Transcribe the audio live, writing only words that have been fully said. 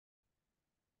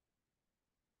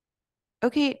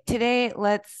Okay, today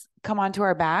let's come onto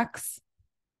our backs.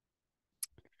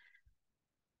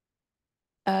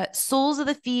 Soles of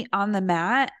the feet on the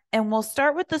mat, and we'll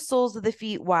start with the soles of the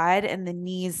feet wide and the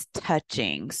knees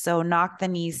touching. So knock the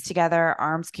knees together,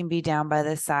 arms can be down by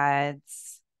the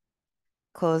sides,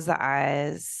 close the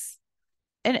eyes.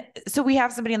 And so we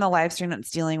have somebody in the live stream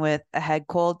that's dealing with a head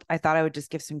cold. I thought I would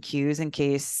just give some cues in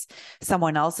case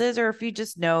someone else is, or if you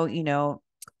just know,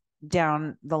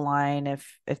 down the line,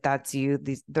 if that's you,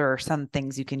 there are some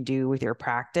things you can do with your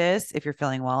practice if you're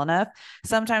feeling well enough.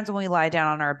 Sometimes when we lie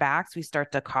down on our backs, we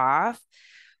start to cough.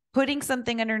 Putting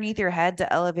something underneath your head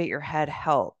to elevate your head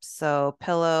helps. So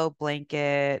pillow,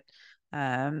 blanket,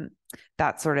 um,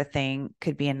 that sort of thing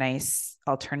could be a nice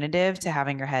alternative to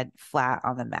having your head flat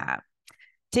on the mat.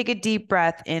 Take a deep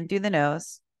breath in through the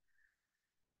nose,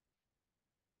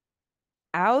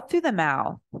 out through the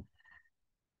mouth.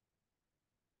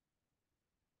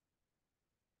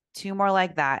 Two more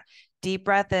like that. Deep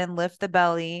breath in, lift the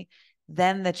belly,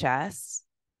 then the chest.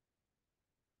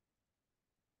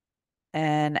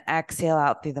 And exhale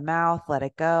out through the mouth. Let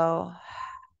it go.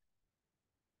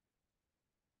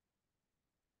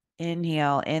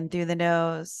 Inhale in through the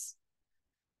nose.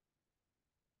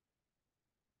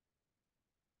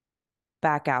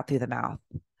 Back out through the mouth.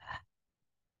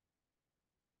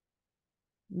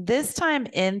 This time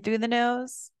in through the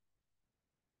nose.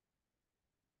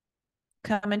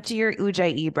 Come into your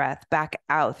Ujjayi breath. Back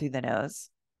out through the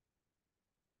nose.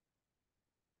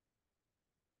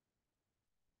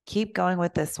 Keep going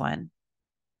with this one.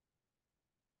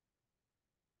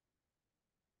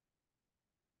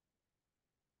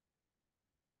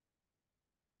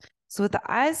 So with the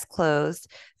eyes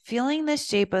closed, feeling the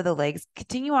shape of the legs,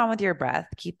 continue on with your breath.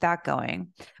 Keep that going.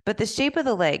 But the shape of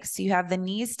the legs, so you have the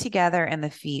knees together and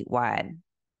the feet wide.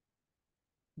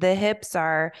 The hips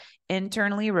are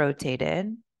internally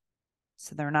rotated.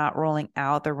 So they're not rolling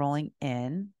out, they're rolling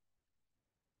in.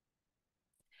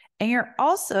 And you're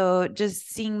also just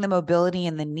seeing the mobility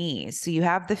in the knees. So you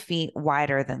have the feet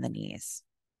wider than the knees.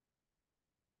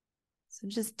 So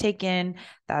just take in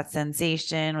that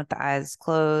sensation with the eyes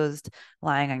closed,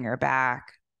 lying on your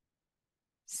back,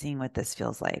 seeing what this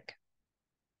feels like.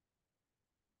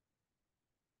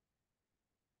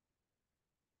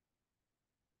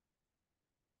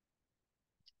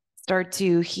 Start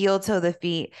to heel toe the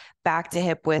feet back to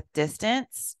hip width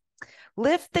distance.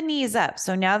 Lift the knees up.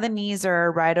 So now the knees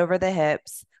are right over the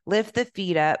hips. Lift the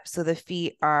feet up so the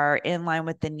feet are in line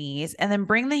with the knees, and then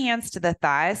bring the hands to the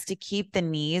thighs to keep the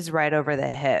knees right over the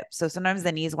hips. So sometimes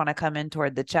the knees want to come in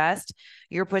toward the chest.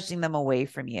 You're pushing them away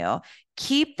from you.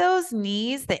 Keep those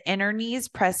knees, the inner knees,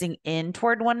 pressing in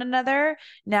toward one another.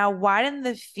 Now widen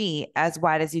the feet as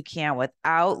wide as you can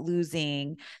without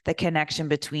losing the connection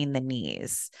between the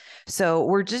knees. So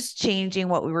we're just changing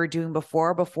what we were doing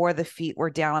before the feet were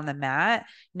down on the mat.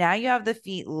 Now you have the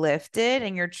feet lifted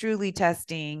and you're truly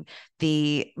testing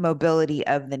the mobility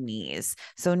of the knees.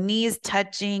 So knees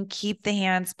touching, keep the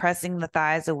hands pressing the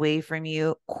thighs away from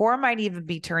you. Core might even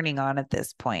be turning on at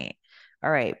this point. All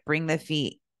right, bring the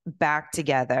feet back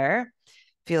together.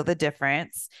 Feel the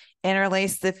difference.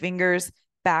 Interlace the fingers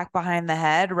back behind the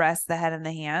head, rest the head in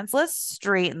the hands. Let's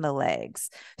straighten the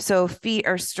legs. So feet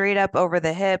are straight up over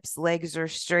the hips, legs are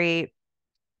straight.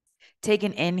 Take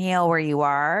an inhale where you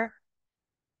are.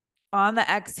 On the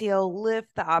exhale, lift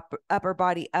the upper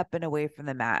body up and away from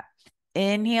the mat.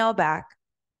 Inhale back.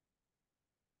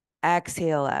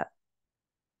 Exhale up.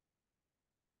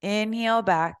 Inhale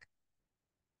back.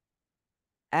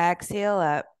 Exhale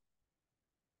up.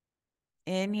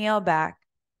 Inhale back.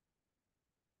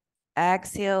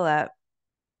 Exhale up.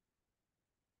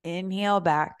 Inhale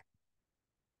back.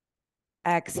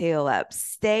 Exhale up.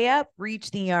 Stay up.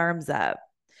 Reach the arms up.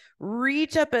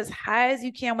 Reach up as high as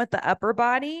you can with the upper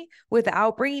body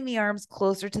without bringing the arms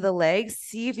closer to the legs.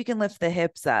 See if you can lift the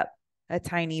hips up a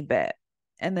tiny bit.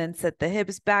 And then set the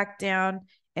hips back down.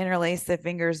 Interlace the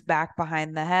fingers back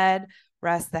behind the head.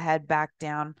 Rest the head back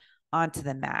down onto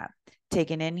the mat. Take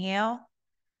an inhale.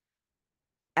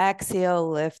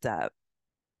 Exhale, lift up.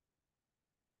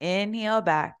 Inhale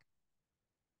back.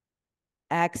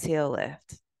 Exhale,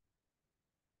 lift.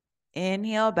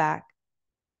 Inhale back.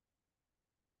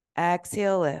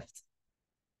 Exhale, lift.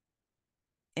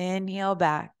 Inhale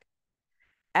back.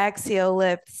 Exhale,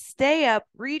 lift. Stay up.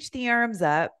 Reach the arms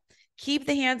up. Keep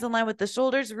the hands in line with the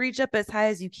shoulders. Reach up as high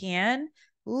as you can.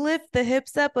 Lift the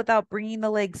hips up without bringing the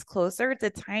legs closer. It's a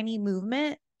tiny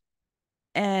movement.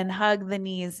 And hug the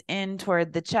knees in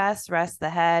toward the chest. Rest the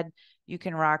head. You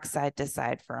can rock side to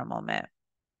side for a moment.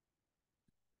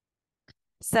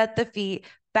 Set the feet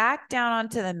back down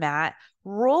onto the mat,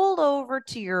 roll over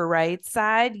to your right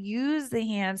side. Use the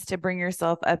hands to bring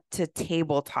yourself up to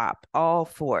tabletop, all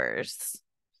fours,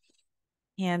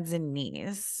 hands and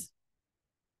knees.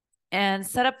 And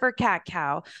set up for cat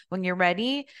cow. When you're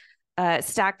ready,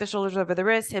 stack the shoulders over the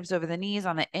wrists, hips over the knees.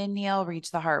 On the inhale,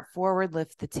 reach the heart forward,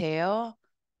 lift the tail.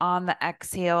 On the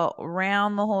exhale,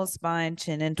 round the whole spine,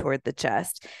 chin in toward the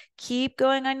chest. Keep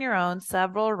going on your own,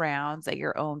 several rounds at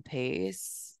your own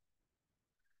pace,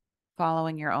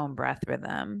 following your own breath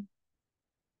rhythm.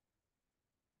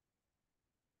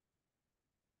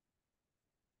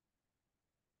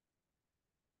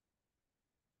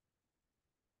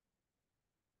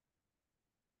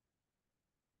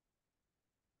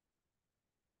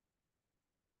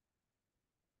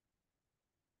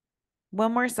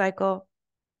 One more cycle.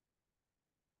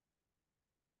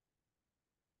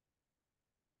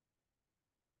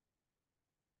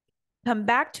 Come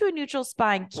back to a neutral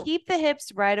spine. Keep the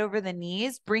hips right over the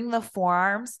knees. Bring the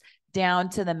forearms down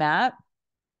to the mat.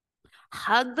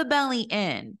 Hug the belly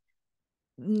in.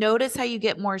 Notice how you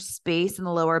get more space in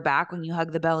the lower back when you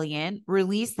hug the belly in.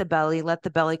 Release the belly. Let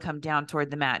the belly come down toward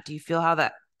the mat. Do you feel how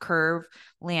that curve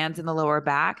lands in the lower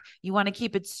back? You want to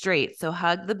keep it straight. So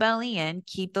hug the belly in.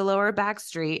 Keep the lower back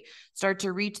straight. Start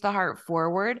to reach the heart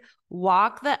forward.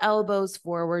 Walk the elbows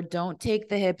forward. Don't take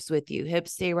the hips with you.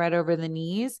 Hips stay right over the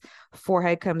knees.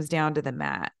 Forehead comes down to the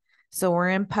mat. So we're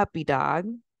in puppy dog,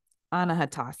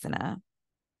 Anahatasana.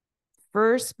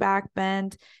 First back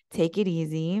bend. Take it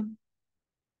easy.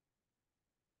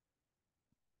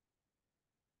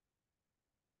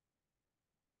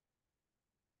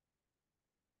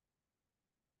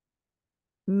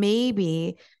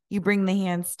 Maybe you bring the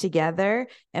hands together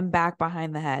and back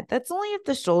behind the head. That's only if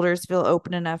the shoulders feel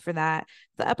open enough for that.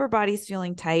 If the upper body's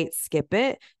feeling tight, skip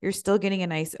it. You're still getting a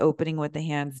nice opening with the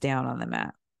hands down on the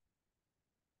mat.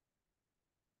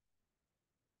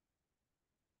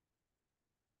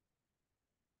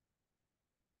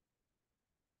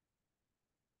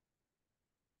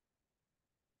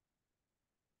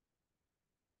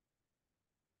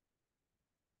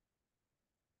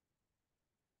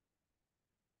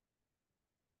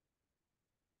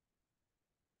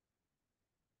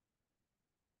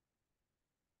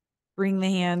 Bring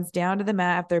the hands down to the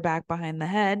mat if they're back behind the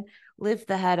head. Lift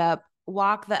the head up.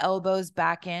 Walk the elbows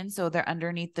back in so they're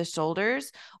underneath the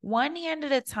shoulders. One hand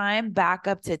at a time, back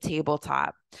up to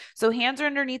tabletop. So hands are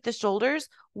underneath the shoulders.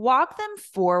 Walk them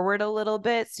forward a little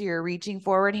bit so you're reaching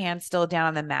forward, hands still down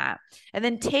on the mat. And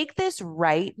then take this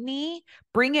right knee,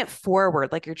 bring it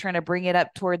forward like you're trying to bring it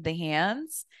up toward the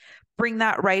hands. Bring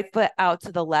that right foot out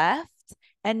to the left.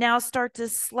 And now start to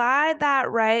slide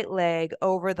that right leg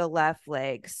over the left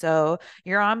leg. So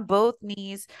you're on both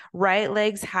knees, right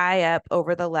leg's high up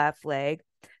over the left leg.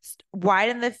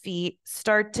 Widen the feet,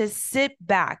 start to sit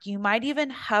back. You might even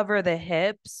hover the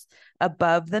hips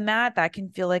above the mat. That can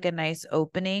feel like a nice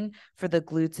opening for the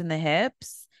glutes and the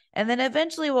hips. And then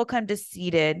eventually we'll come to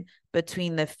seated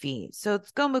between the feet. So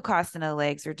it's Gomukhasana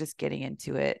legs. We're just getting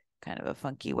into it kind of a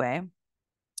funky way.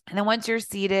 And then once you're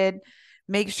seated,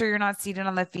 make sure you're not seated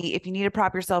on the feet. If you need to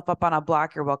prop yourself up on a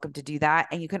block, you're welcome to do that.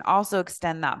 And you can also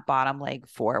extend that bottom leg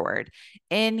forward.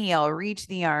 Inhale, reach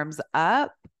the arms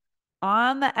up.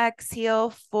 On the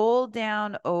exhale, fold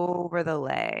down over the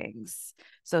legs.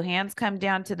 So hands come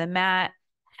down to the mat,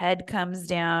 head comes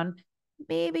down.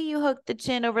 Maybe you hook the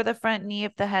chin over the front knee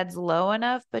if the head's low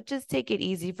enough, but just take it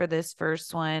easy for this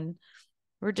first one.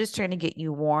 We're just trying to get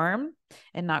you warm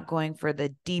and not going for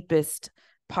the deepest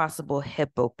possible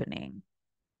hip opening.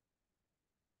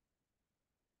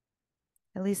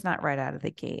 At least not right out of the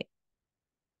gate.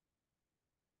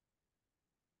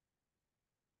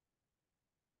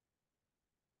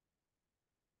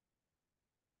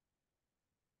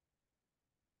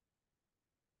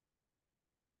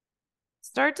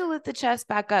 Start to lift the chest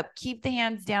back up. Keep the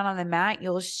hands down on the mat.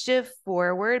 You'll shift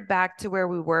forward back to where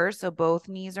we were. So both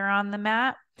knees are on the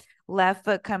mat. Left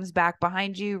foot comes back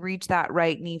behind you. Reach that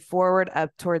right knee forward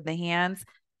up toward the hands.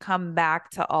 Come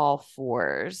back to all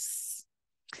fours.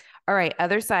 All right,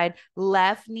 other side.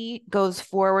 Left knee goes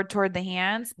forward toward the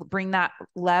hands. Bring that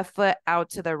left foot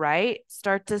out to the right.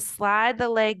 Start to slide the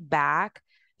leg back.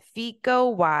 Feet go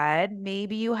wide.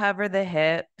 Maybe you hover the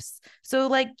hips. So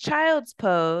like child's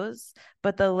pose,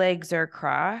 but the legs are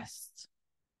crossed.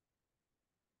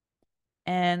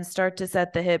 And start to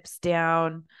set the hips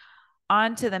down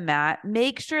onto the mat.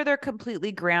 Make sure they're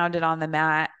completely grounded on the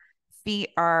mat.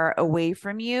 Feet are away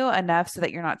from you enough so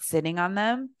that you're not sitting on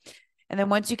them. And then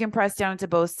once you can press down into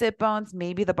both sit bones,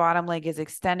 maybe the bottom leg is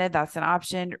extended. That's an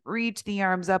option. Reach the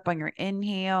arms up on your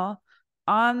inhale.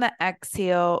 On the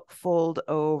exhale, fold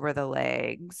over the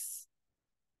legs.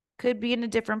 Could be in a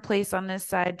different place on this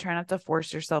side. Try not to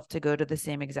force yourself to go to the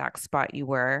same exact spot you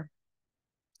were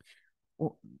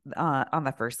on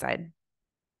the first side.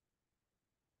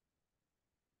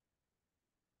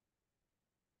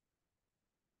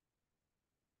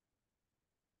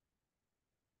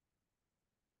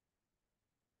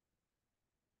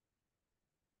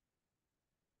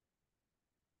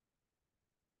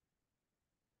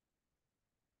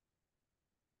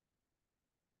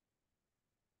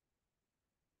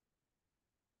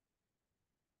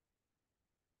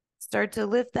 Start to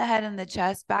lift the head and the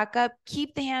chest back up.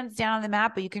 Keep the hands down on the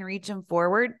mat, but you can reach them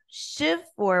forward. Shift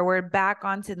forward back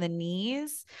onto the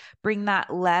knees. Bring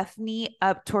that left knee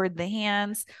up toward the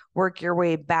hands. Work your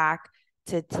way back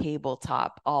to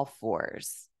tabletop, all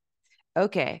fours.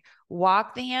 Okay,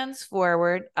 walk the hands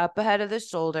forward, up ahead of the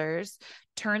shoulders.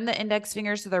 Turn the index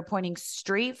fingers so they're pointing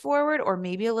straight forward or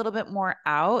maybe a little bit more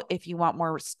out if you want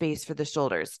more space for the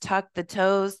shoulders. Tuck the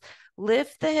toes,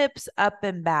 lift the hips up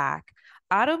and back.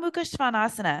 Adho Mukha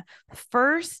Svanasana,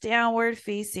 first downward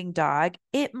facing dog.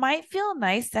 It might feel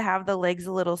nice to have the legs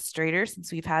a little straighter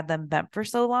since we've had them bent for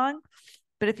so long.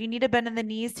 But if you need a bend in the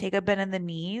knees, take a bend in the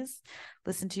knees.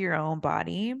 Listen to your own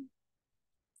body.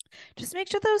 Just make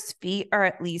sure those feet are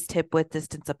at least hip width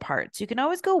distance apart. So you can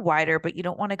always go wider, but you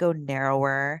don't want to go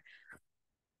narrower.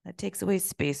 That takes away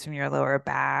space from your lower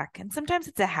back. And sometimes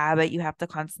it's a habit. You have to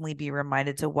constantly be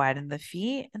reminded to widen the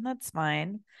feet, and that's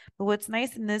fine. But what's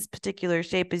nice in this particular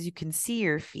shape is you can see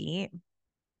your feet.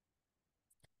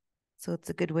 So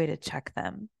it's a good way to check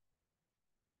them.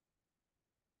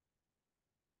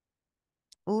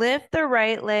 Lift the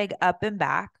right leg up and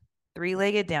back,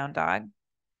 three-legged down dog.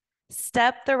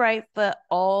 Step the right foot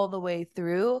all the way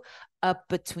through up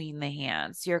between the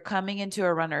hands. You're coming into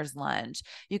a runner's lunge.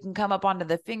 You can come up onto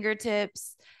the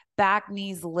fingertips, back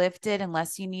knees lifted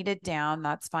unless you need it down.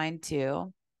 That's fine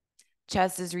too.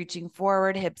 Chest is reaching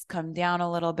forward, hips come down a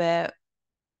little bit.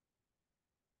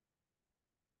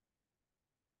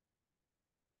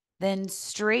 Then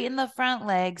straighten the front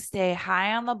leg, stay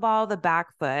high on the ball of the back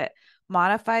foot,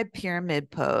 modified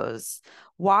pyramid pose.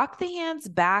 Walk the hands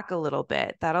back a little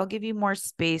bit. That'll give you more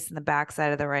space in the back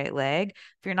side of the right leg.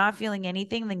 If you're not feeling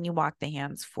anything, then you walk the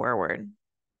hands forward.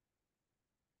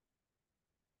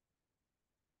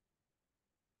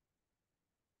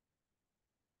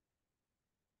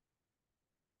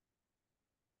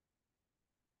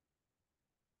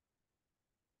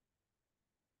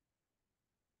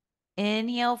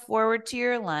 Inhale forward to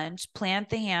your lunge, plant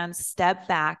the hands, step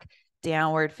back,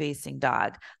 downward facing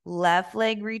dog. Left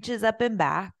leg reaches up and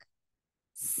back.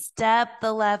 Step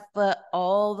the left foot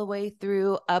all the way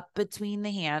through up between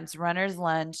the hands, runner's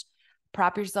lunge.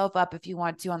 Prop yourself up if you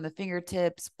want to on the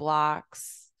fingertips,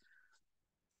 blocks.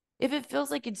 If it feels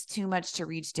like it's too much to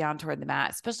reach down toward the mat,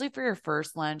 especially for your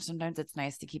first lunge, sometimes it's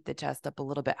nice to keep the chest up a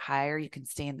little bit higher. You can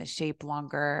stay in the shape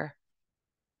longer.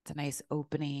 It's a nice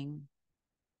opening.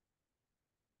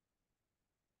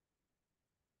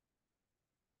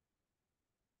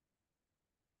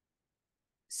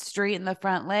 Straighten the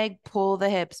front leg, pull the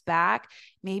hips back.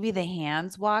 Maybe the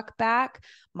hands walk back,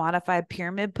 modified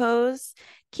pyramid pose.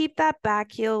 Keep that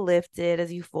back heel lifted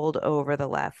as you fold over the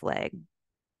left leg.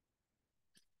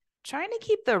 Trying to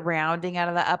keep the rounding out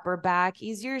of the upper back,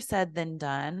 easier said than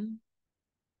done.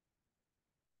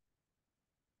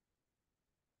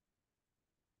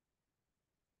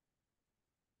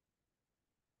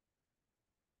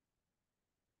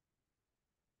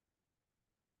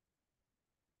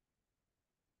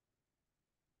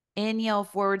 Inhale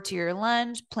forward to your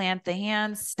lunge, plant the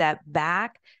hands, step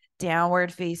back,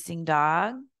 downward facing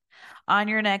dog. On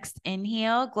your next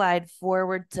inhale, glide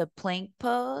forward to plank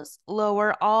pose.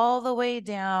 Lower all the way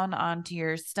down onto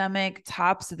your stomach,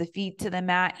 tops of the feet to the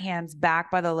mat, hands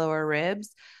back by the lower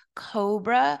ribs.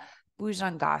 Cobra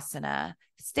Bhujangasana.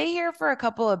 Stay here for a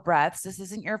couple of breaths. This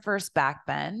isn't your first back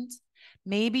bend.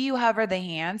 Maybe you hover the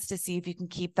hands to see if you can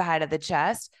keep the height of the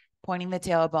chest, pointing the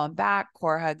tailbone back,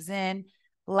 core hugs in.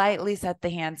 Lightly set the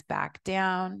hands back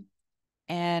down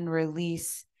and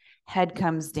release. Head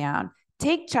comes down.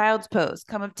 Take child's pose.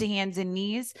 Come up to hands and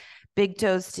knees, big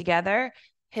toes together,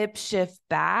 hips shift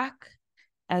back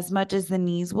as much as the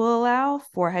knees will allow.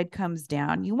 Forehead comes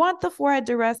down. You want the forehead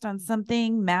to rest on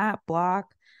something, mat, block,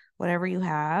 whatever you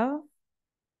have,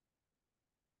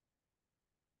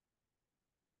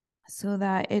 so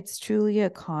that it's truly a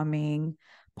calming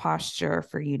posture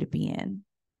for you to be in.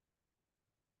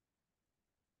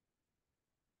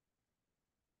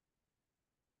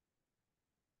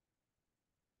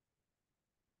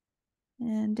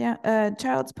 And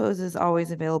child's pose is always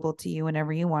available to you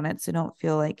whenever you want it, so don't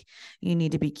feel like you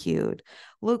need to be cued.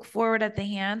 Look forward at the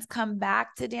hands, come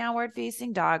back to downward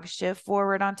facing dog, shift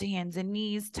forward onto hands and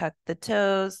knees, tuck the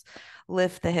toes,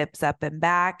 lift the hips up and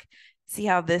back. See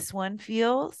how this one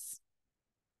feels?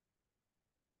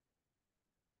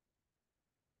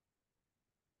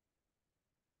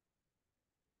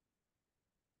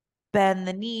 Bend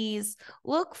the knees,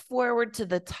 look forward to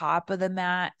the top of the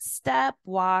mat, step,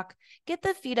 walk, get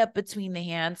the feet up between the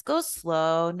hands, go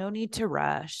slow, no need to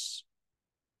rush.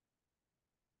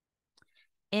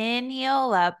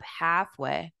 Inhale up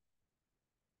halfway,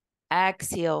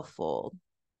 exhale, fold.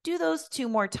 Do those 2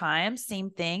 more times, same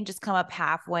thing, just come up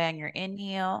halfway on your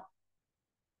inhale,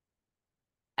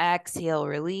 exhale,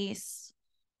 release.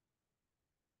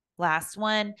 Last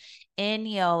one,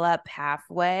 inhale up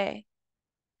halfway,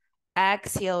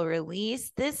 exhale,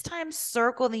 release. This time,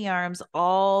 circle the arms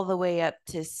all the way up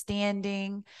to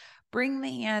standing. Bring the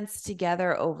hands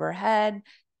together overhead,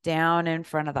 down in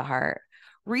front of the heart.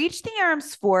 Reach the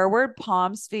arms forward,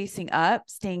 palms facing up,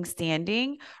 staying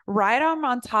standing. Right arm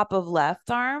on top of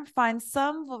left arm. Find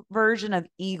some version of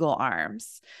eagle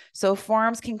arms. So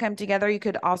forearms can come together. You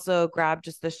could also grab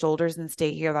just the shoulders and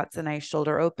stay here. That's a nice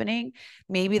shoulder opening.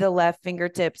 Maybe the left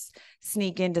fingertips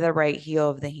sneak into the right heel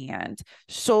of the hand.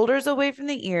 Shoulders away from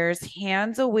the ears,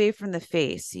 hands away from the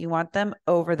face. You want them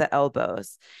over the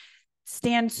elbows.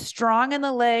 Stand strong in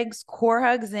the legs, core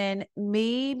hugs in.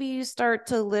 Maybe you start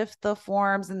to lift the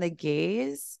forearms and the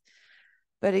gaze.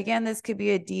 But again, this could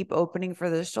be a deep opening for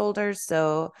the shoulders,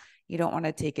 so you don't want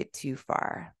to take it too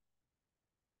far.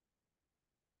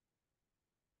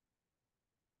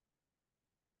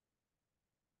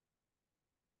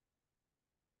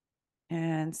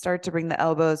 And start to bring the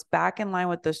elbows back in line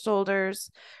with the shoulders.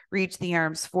 Reach the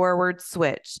arms forward,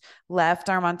 switch. Left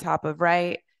arm on top of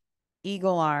right,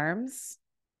 eagle arms.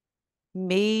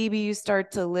 Maybe you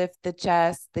start to lift the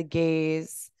chest, the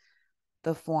gaze,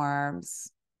 the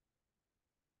forearms.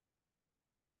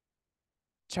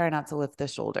 Try not to lift the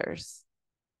shoulders.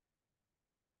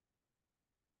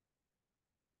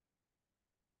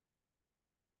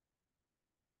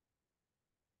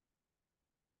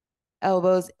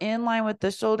 Elbows in line with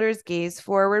the shoulders, gaze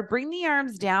forward. Bring the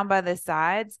arms down by the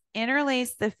sides.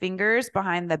 Interlace the fingers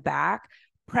behind the back.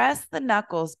 Press the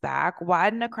knuckles back,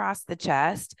 widen across the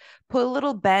chest, put a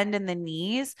little bend in the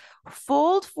knees,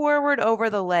 fold forward over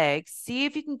the legs. See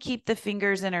if you can keep the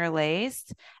fingers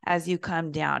interlaced as you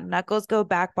come down. Knuckles go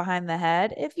back behind the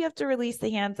head. If you have to release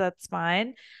the hands, that's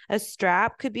fine. A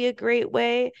strap could be a great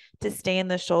way to stay in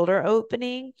the shoulder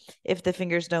opening if the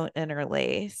fingers don't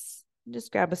interlace. Just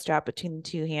grab a strap between the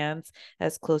 2 hands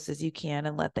as close as you can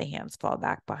and let the hands fall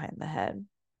back behind the head.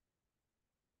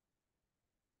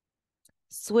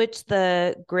 Switch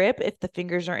the grip if the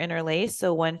fingers are interlaced,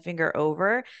 so 1 finger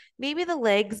over. Maybe the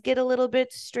legs get a little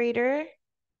bit straighter.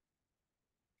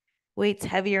 Weight's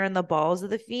heavier in the balls of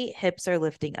the feet, hips are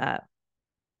lifting up.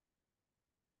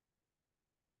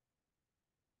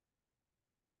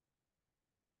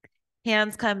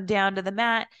 Hands come down to the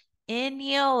mat.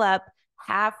 Inhale up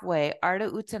halfway,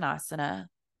 Ardha Uttanasana.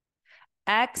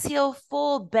 Exhale,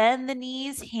 fold, bend the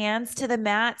knees, hands to the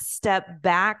mat, step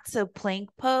back to plank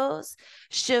pose,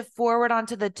 shift forward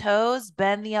onto the toes,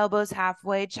 bend the elbows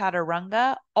halfway,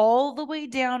 chaturanga, all the way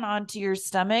down onto your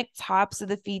stomach, tops of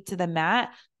the feet to the mat,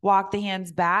 walk the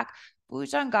hands back,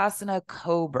 Bhujangasana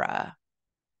Cobra.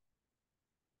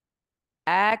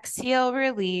 Exhale,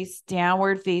 release,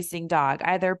 downward facing dog,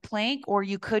 either plank or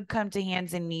you could come to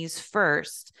hands and knees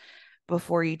first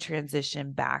before you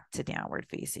transition back to downward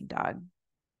facing dog.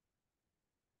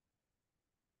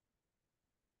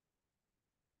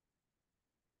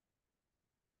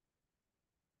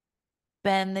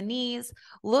 Bend the knees,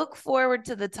 look forward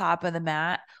to the top of the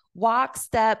mat, walk,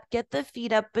 step, get the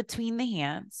feet up between the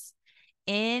hands.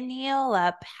 Inhale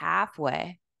up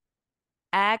halfway.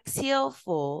 Exhale,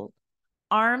 fold.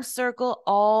 Arms circle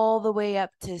all the way up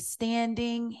to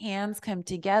standing. Hands come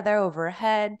together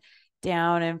overhead,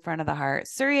 down in front of the heart.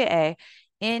 Surya A.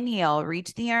 Inhale,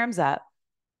 reach the arms up.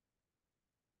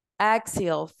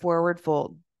 Exhale, forward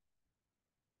fold.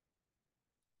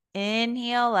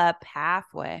 Inhale up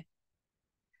halfway.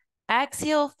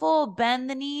 Exhale, fold, bend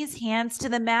the knees, hands to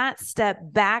the mat, step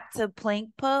back to plank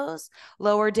pose,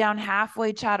 lower down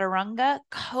halfway, chaturanga,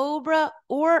 cobra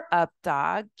or up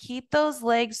dog. Keep those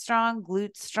legs strong,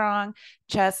 glutes strong,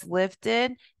 chest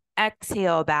lifted.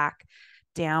 Exhale back,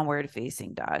 downward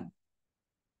facing dog.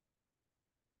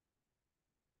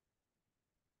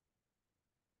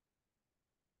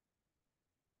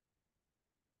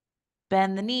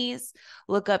 Bend the knees,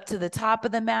 look up to the top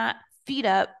of the mat, feet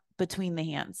up between the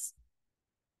hands.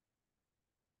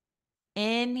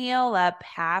 Inhale up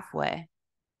halfway.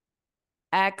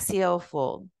 Exhale,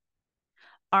 fold.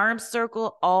 Arms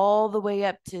circle all the way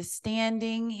up to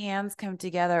standing. Hands come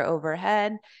together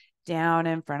overhead, down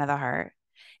in front of the heart.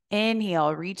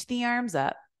 Inhale, reach the arms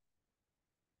up.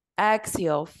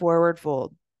 Exhale, forward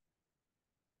fold.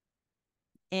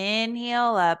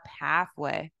 Inhale up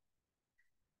halfway.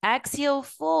 Exhale,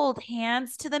 fold,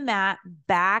 hands to the mat,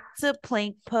 back to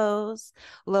plank pose.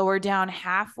 Lower down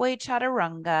halfway,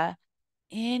 chaturanga.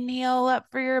 Inhale up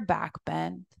for your back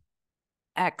bend.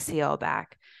 Exhale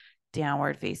back,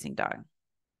 downward facing dog.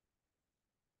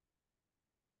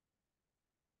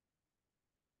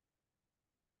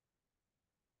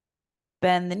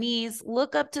 Bend the knees,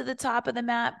 look up to the top of the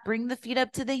mat, bring the feet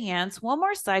up to the hands. One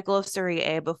more cycle of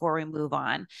Surya before we move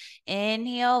on.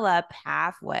 Inhale up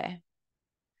halfway.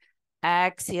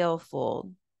 Exhale,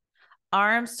 fold.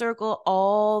 Arms circle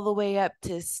all the way up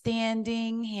to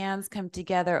standing. Hands come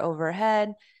together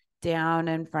overhead, down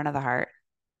in front of the heart.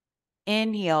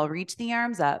 Inhale, reach the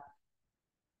arms up.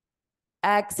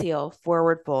 Exhale,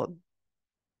 forward fold.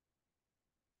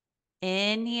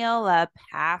 Inhale up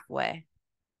halfway.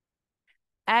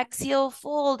 Exhale,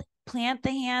 fold. Plant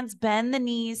the hands, bend the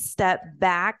knees, step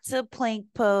back to plank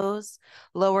pose.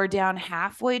 Lower down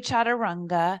halfway,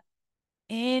 chaturanga.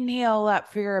 Inhale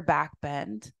up for your back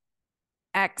bend.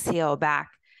 Exhale back,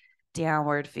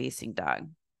 downward facing dog.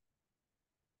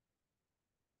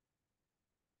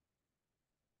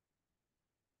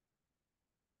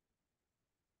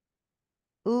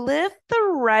 Lift the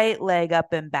right leg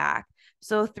up and back.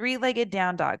 So three-legged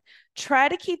down dog. Try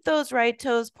to keep those right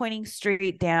toes pointing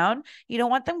straight down. You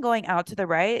don't want them going out to the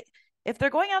right. If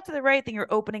they're going out to the right, then you're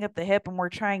opening up the hip, and we're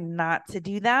trying not to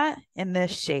do that in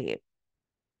this shape.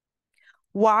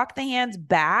 Walk the hands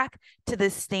back to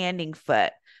the standing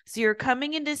foot. So you're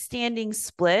coming into standing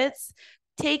splits.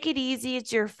 Take it easy.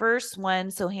 It's your first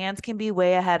one, so hands can be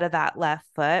way ahead of that left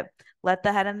foot. Let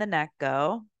the head and the neck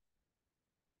go.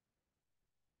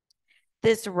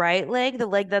 This right leg, the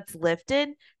leg that's lifted,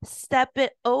 step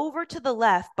it over to the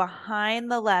left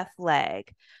behind the left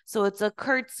leg. So it's a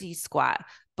curtsy squat.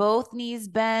 Both knees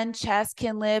bend, chest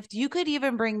can lift. You could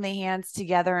even bring the hands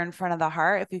together in front of the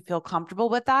heart if you feel comfortable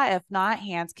with that. If not,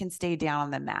 hands can stay down on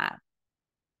the mat.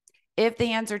 If the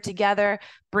hands are together,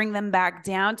 bring them back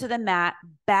down to the mat,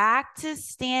 back to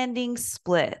standing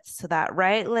splits. So that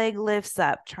right leg lifts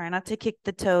up. Try not to kick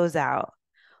the toes out.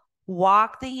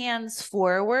 Walk the hands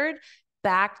forward,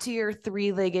 back to your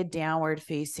three-legged downward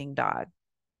facing dog.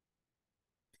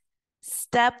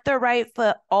 Step the right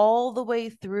foot all the way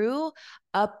through,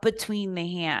 up between the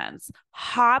hands.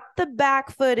 Hop the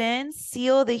back foot in,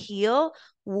 seal the heel.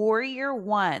 Warrior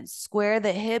one, square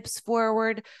the hips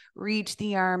forward, reach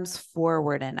the arms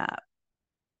forward and up.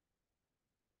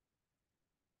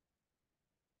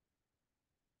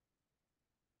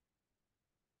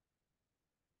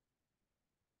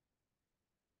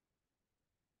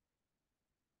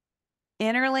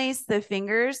 Interlace the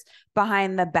fingers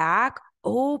behind the back,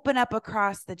 open up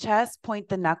across the chest, point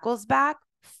the knuckles back,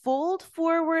 fold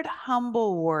forward,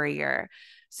 humble warrior.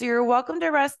 So you're welcome to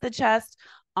rest the chest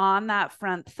on that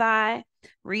front thigh,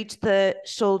 reach the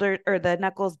shoulder or the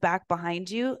knuckles back behind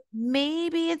you.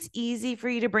 Maybe it's easy for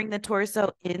you to bring the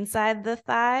torso inside the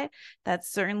thigh.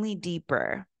 That's certainly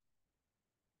deeper.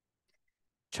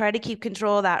 Try to keep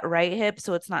control of that right hip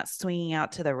so it's not swinging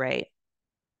out to the right.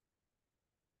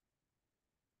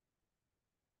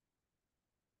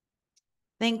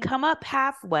 Then come up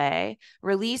halfway,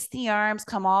 release the arms,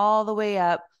 come all the way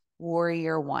up,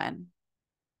 warrior one.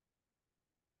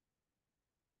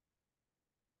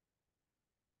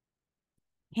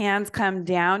 Hands come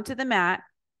down to the mat.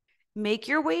 Make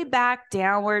your way back,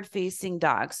 downward facing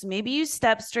dog. So maybe you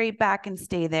step straight back and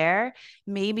stay there.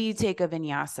 Maybe you take a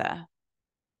vinyasa.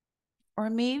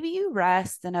 Or maybe you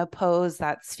rest in a pose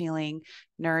that's feeling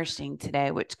nourishing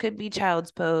today, which could be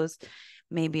child's pose.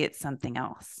 Maybe it's something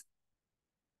else.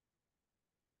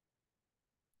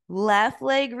 Left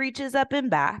leg reaches up and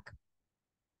back.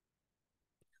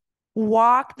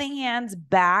 Walk the hands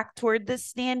back toward the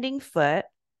standing foot.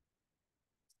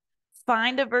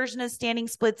 Find a version of standing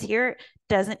splits here.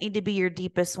 Doesn't need to be your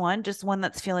deepest one, just one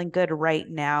that's feeling good right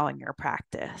now in your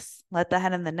practice. Let the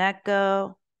head and the neck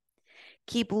go.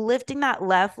 Keep lifting that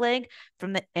left leg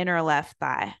from the inner left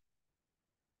thigh.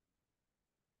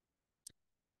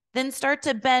 Then start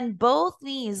to bend both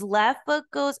knees. Left foot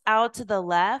goes out to the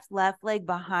left leg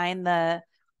behind the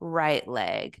right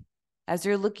leg. As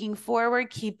you're looking forward,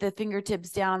 keep the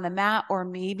fingertips down on the mat, or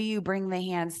maybe you bring the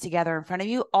hands together in front of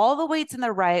you. All the weight's in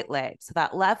the right leg. So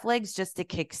that left leg's just a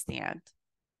kickstand.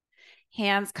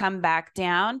 Hands come back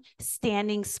down,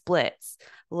 standing splits.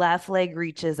 Left leg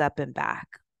reaches up and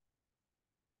back.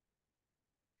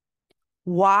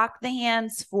 Walk the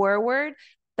hands forward,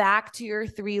 back to your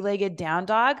three-legged down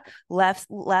dog. Left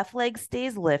leg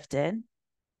stays lifted.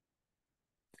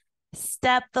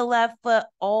 Step the left foot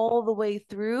all the way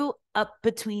through, up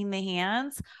between the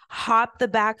hands. Hop the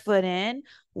back foot in,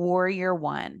 warrior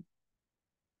one.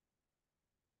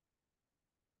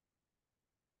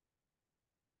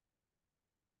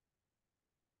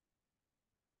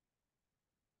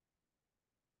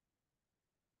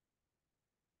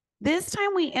 This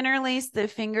time we interlace the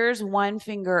fingers, one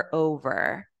finger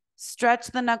over. Stretch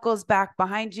the knuckles back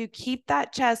behind you. Keep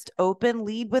that chest open.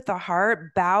 Lead with the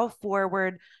heart. Bow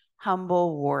forward,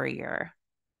 humble warrior.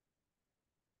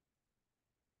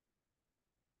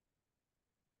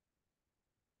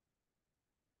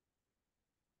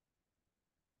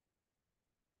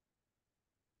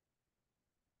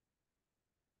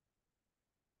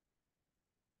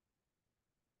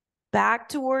 Back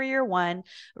to warrior one.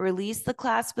 Release the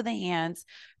clasp of the hands.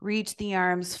 Reach the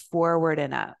arms forward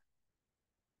and up.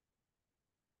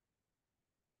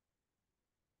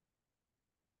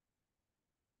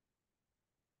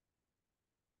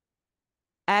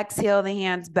 Exhale the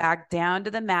hands back down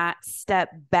to the mat. Step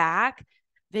back,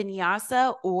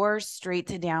 vinyasa, or straight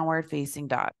to downward facing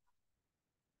dog.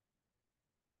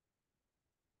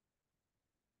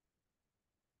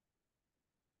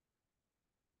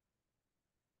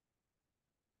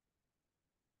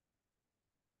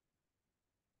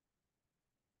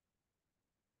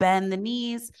 Bend the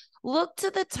knees. Look to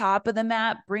the top of the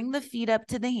mat. Bring the feet up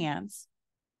to the hands.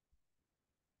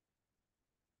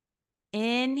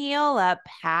 Inhale up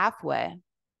halfway.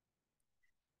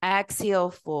 Exhale,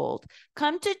 fold.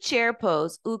 Come to chair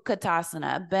pose,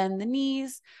 Utkatasana. Bend the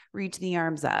knees, reach the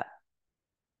arms up.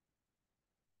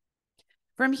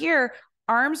 From here,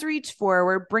 arms reach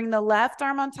forward. Bring the left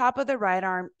arm on top of the right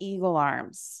arm, eagle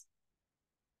arms.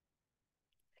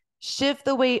 Shift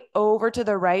the weight over to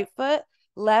the right foot,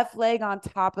 left leg on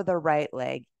top of the right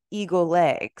leg, eagle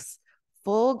legs.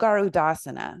 Full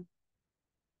Garudasana.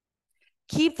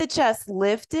 Keep the chest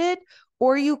lifted,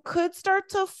 or you could start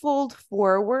to fold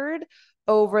forward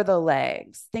over the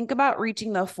legs. Think about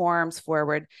reaching the forearms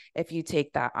forward if you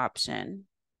take that option.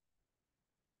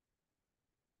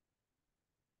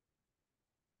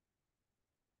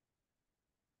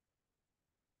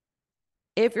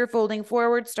 If you're folding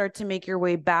forward, start to make your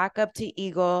way back up to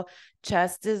eagle.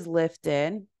 Chest is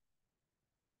lifted.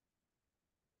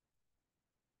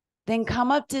 Then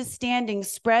come up to standing.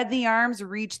 Spread the arms,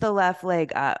 reach the left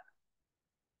leg up.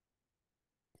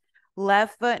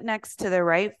 Left foot next to the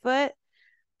right foot.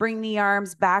 Bring the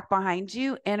arms back behind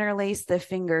you. Interlace the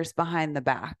fingers behind the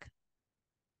back.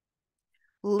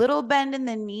 Little bend in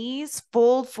the knees,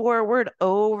 fold forward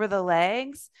over the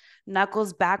legs,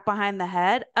 knuckles back behind the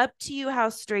head. Up to you how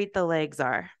straight the legs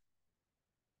are.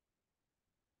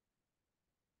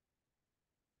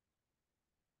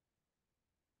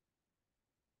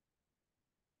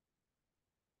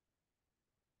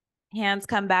 Hands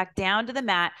come back down to the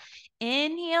mat.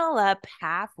 Inhale up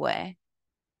halfway.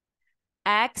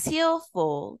 Exhale,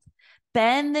 fold.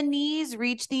 Bend the knees,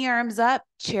 reach the arms up,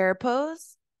 chair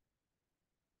pose.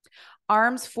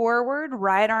 Arms forward,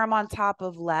 right arm on top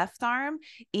of left arm,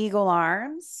 eagle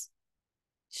arms.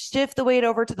 Shift the weight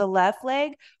over to the left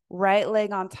leg, right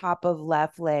leg on top of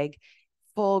left leg,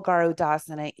 full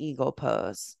Garudasana, eagle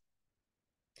pose.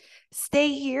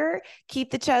 Stay here,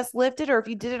 keep the chest lifted, or if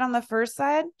you did it on the first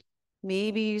side,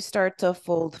 maybe you start to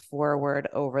fold forward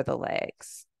over the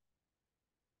legs.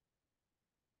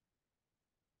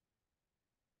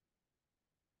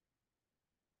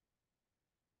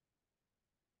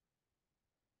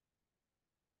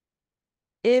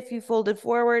 If you folded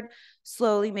forward,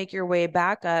 slowly make your way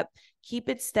back up. Keep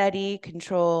it steady,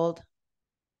 controlled.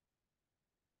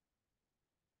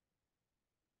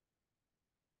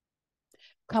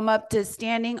 Come up to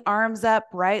standing, arms up,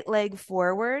 right leg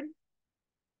forward.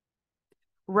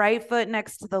 Right foot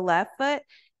next to the left foot.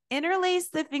 Interlace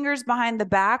the fingers behind the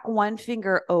back, one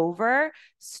finger over.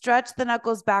 Stretch the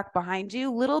knuckles back behind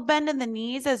you. Little bend in the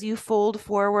knees as you fold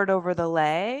forward over the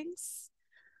legs.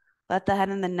 Let the head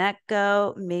and the neck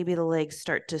go. Maybe the legs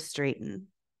start to straighten.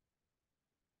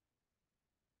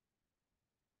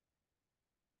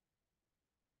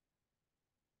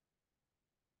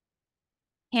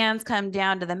 Hands come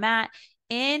down to the mat.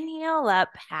 Inhale up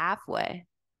halfway.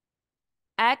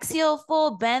 Exhale,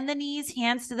 full, bend the knees,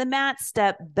 hands to the mat,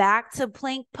 step back to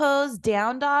plank pose,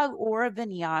 down dog, or a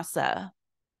vinyasa.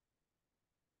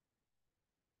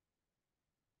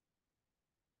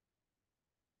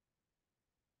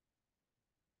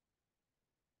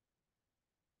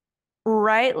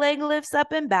 Right leg lifts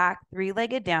up and back,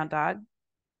 three-legged down dog.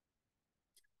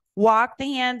 Walk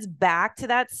the hands back to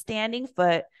that standing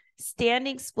foot,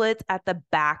 standing splits at the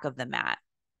back of the mat.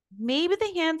 Maybe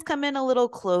the hands come in a little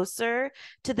closer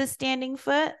to the standing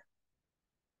foot.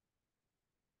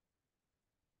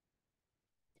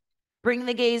 Bring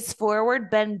the gaze forward,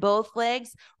 bend both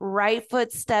legs, right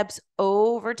foot steps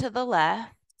over to the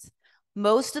left.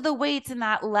 Most of the weight's in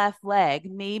that left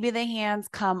leg. Maybe the hands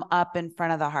come up in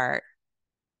front of the heart.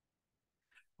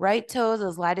 Right toes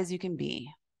as light as you can be.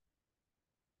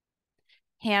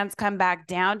 Hands come back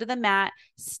down to the mat,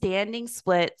 standing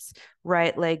splits,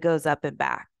 right leg goes up and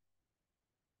back.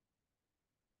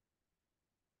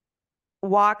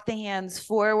 Walk the hands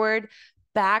forward,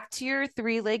 back to your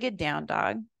three-legged down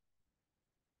dog.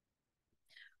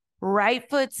 Right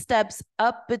foot steps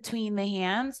up between the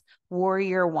hands,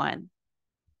 warrior one.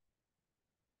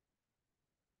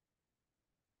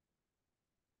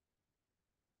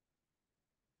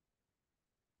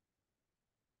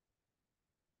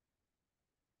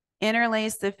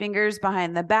 Interlace the fingers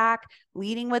behind the back,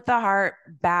 leading with the heart,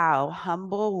 bow,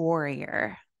 humble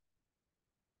warrior.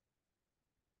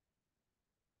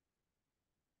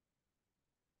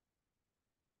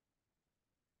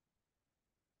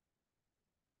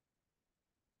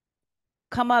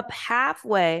 Come up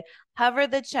halfway, hover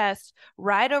the chest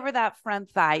right over that front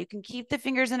thigh. You can keep the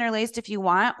fingers interlaced if you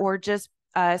want, or just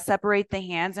separate the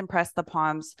hands and press the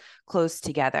palms close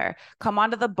together. Come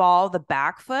onto the ball, the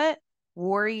back foot,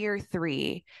 warrior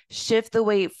three. Shift the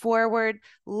weight forward,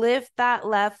 lift that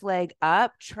left leg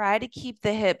up. Try to keep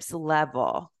the hips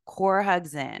level. Core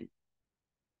hugs in.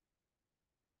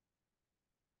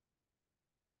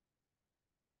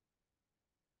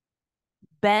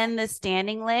 Bend the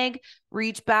standing leg,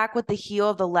 reach back with the heel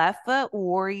of the left foot,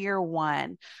 warrior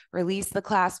one. Release the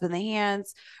clasp in the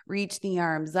hands, reach the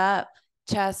arms up,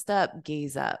 chest up,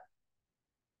 gaze up.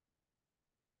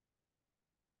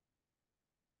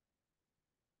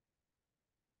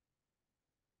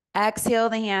 Exhale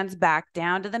the hands back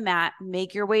down to the mat,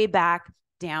 make your way back,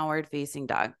 downward facing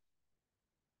dog.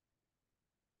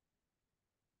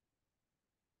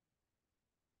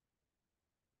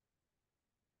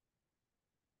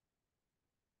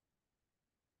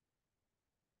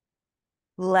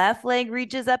 Left leg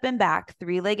reaches up and back,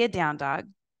 three-legged down dog.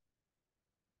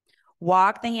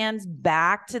 Walk the hands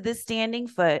back to the standing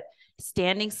foot,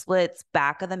 standing splits,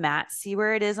 back of the mat. See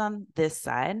where it is on this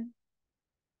side.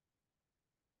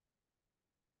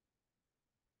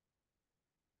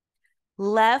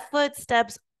 Left foot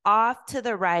steps off to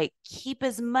the right. Keep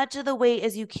as much of the weight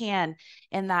as you can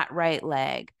in that right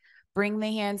leg. Bring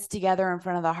the hands together in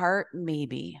front of the heart,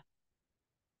 maybe.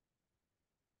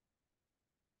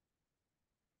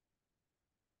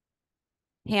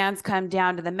 Hands come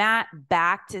down to the mat,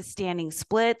 back to standing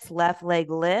splits, left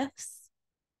leg lifts.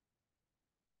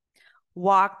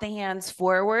 Walk the hands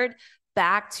forward,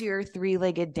 back to your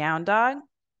three-legged down dog.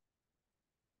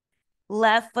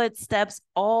 Left foot steps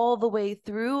all the way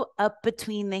through, up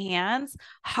between the hands.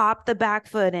 Hop the back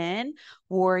foot in,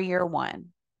 warrior one.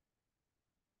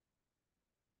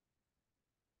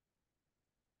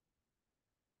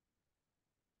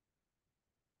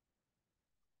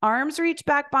 Arms reach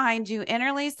back behind you,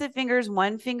 interlace the fingers,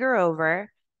 one finger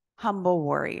over, humble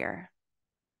warrior.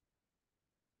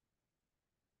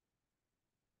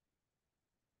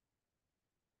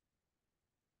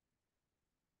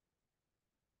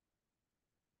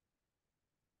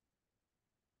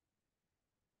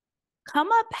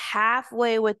 Come up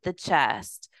halfway with the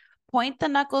chest. Point the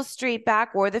knuckles straight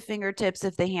back or the fingertips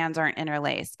if the hands aren't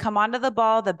interlaced. Come onto the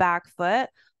ball, the back foot,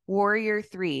 warrior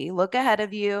three. Look ahead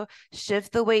of you,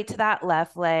 shift the weight to that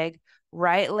left leg.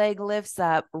 Right leg lifts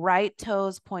up, right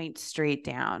toes point straight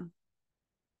down.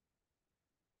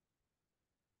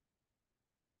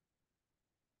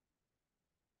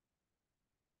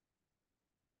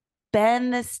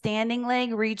 Bend the standing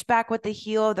leg, reach back with the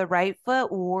heel of the right foot,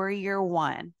 warrior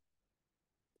one.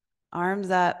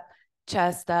 Arms up,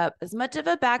 chest up. As much of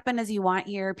a back bend as you want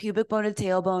here, pubic bone to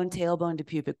tailbone, tailbone to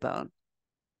pubic bone.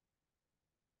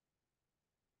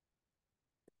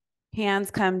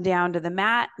 Hands come down to the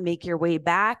mat, make your way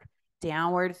back,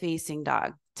 downward facing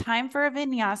dog. Time for a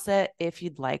vinyasa if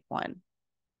you'd like one.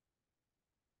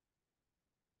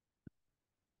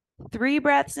 3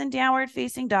 breaths in downward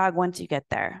facing dog once you get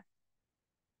there.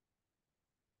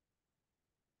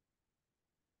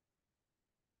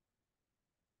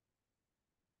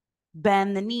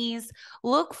 Bend the knees,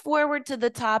 look forward to the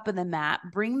top of the mat,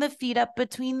 bring the feet up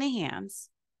between the hands.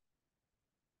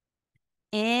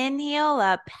 Inhale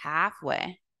up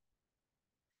halfway.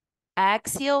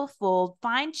 Exhale, fold,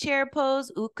 find chair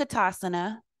pose,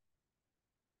 Utkatasana.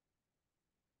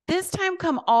 This time,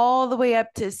 come all the way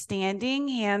up to standing.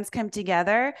 Hands come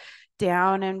together,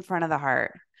 down in front of the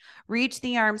heart. Reach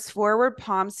the arms forward,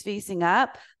 palms facing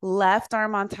up, left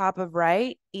arm on top of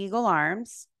right, eagle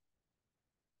arms.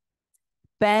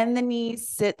 Bend the knees,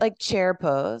 sit like chair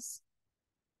pose.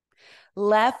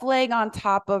 Left leg on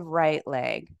top of right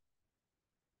leg.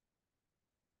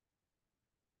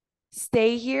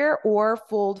 Stay here or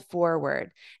fold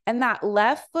forward. And that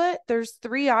left foot, there's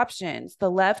three options. The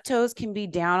left toes can be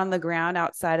down on the ground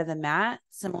outside of the mat,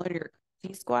 similar to your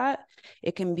T-squat.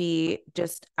 It can be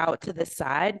just out to the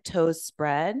side, toes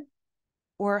spread,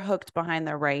 or hooked behind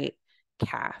the right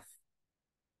calf.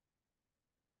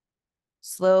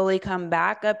 Slowly come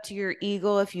back up to your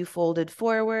eagle if you folded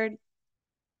forward.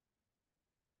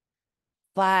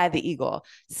 Fly the eagle.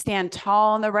 Stand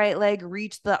tall on the right leg,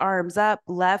 reach the arms up,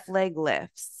 left leg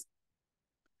lifts.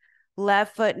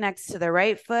 Left foot next to the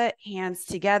right foot, hands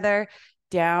together,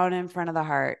 down in front of the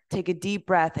heart. Take a deep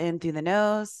breath in through the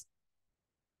nose,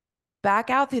 back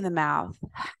out through the mouth.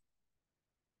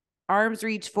 Arms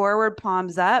reach forward,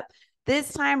 palms up.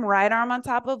 This time, right arm on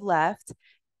top of left,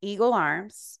 eagle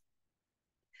arms.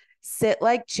 Sit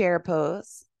like chair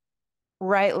pose,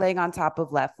 right leg on top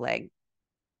of left leg.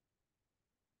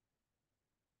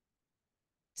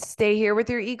 Stay here with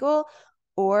your eagle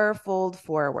or fold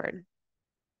forward.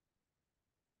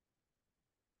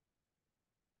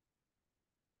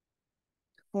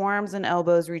 Forearms and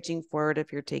elbows reaching forward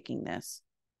if you're taking this.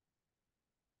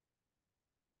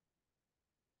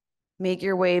 Make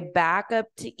your way back up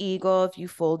to eagle if you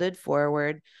folded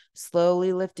forward,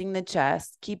 slowly lifting the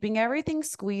chest, keeping everything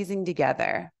squeezing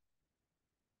together.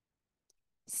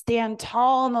 Stand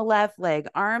tall on the left leg,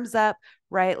 arms up,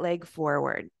 right leg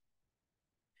forward.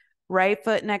 Right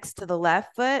foot next to the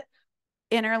left foot,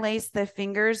 interlace the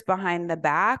fingers behind the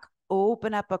back,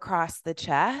 open up across the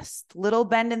chest, little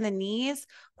bend in the knees,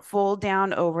 fold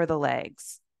down over the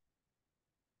legs.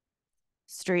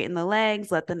 Straighten the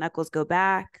legs, let the knuckles go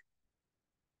back.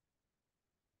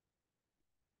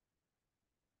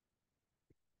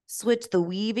 Switch the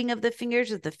weaving of the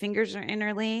fingers if the fingers are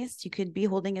interlaced. You could be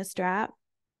holding a strap.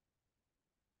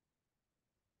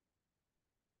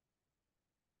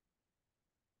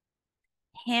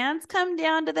 Hands come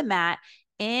down to the mat.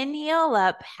 Inhale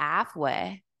up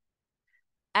halfway.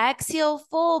 Exhale,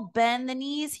 fold, bend the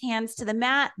knees, hands to the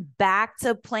mat, back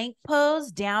to plank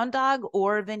pose, down dog,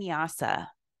 or vinyasa.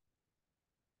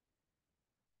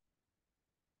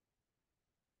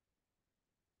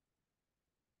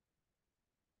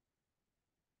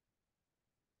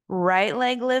 Right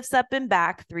leg lifts up and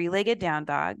back, three-legged down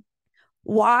dog.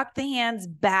 Walk the hands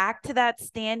back to that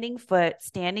standing foot,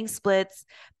 standing splits,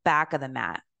 back of the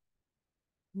mat.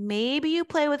 Maybe you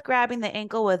play with grabbing the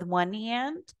ankle with one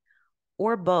hand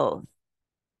or both.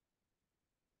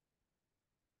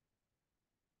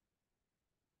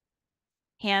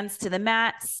 Hands to the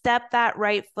mat, step that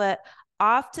right foot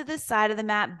off to the side of the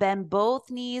mat, bend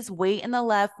both knees, weight in the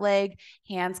left leg.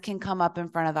 Hands can come up in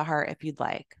front of the heart if you'd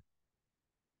like.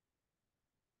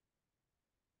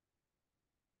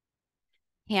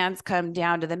 Hands come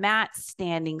down to the mat,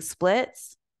 standing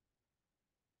splits.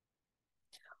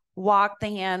 Walk the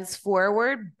hands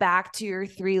forward, back to your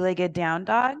three-legged down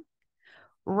dog.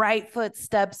 Right foot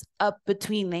steps up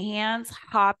between the hands,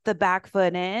 hop the back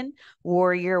foot in,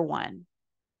 warrior one.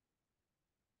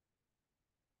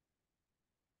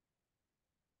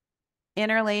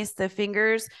 Interlace the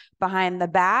fingers behind the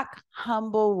back,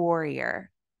 humble warrior.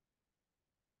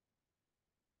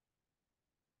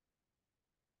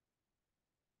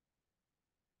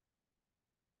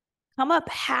 Come up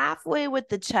halfway with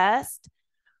the chest,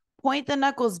 point the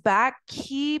knuckles back,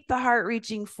 keep the heart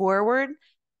reaching forward.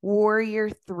 Warrior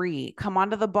three. Come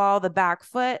onto the ball, the back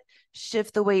foot,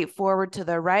 shift the weight forward to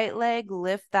the right leg,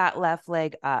 lift that left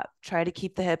leg up. Try to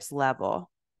keep the hips level.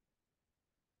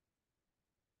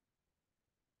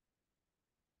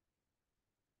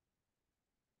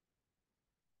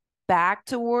 Back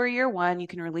to warrior one. You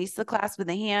can release the clasp with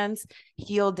the hands,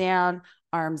 heel down,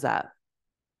 arms up.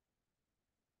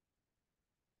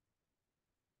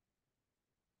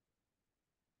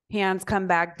 Hands come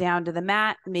back down to the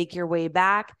mat. Make your way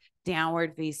back,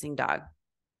 downward facing dog.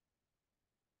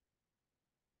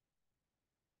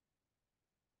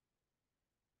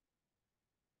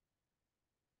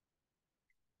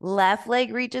 Left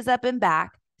leg reaches up and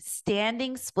back.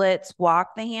 Standing splits,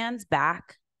 walk the hands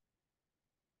back.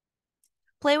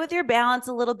 Play with your balance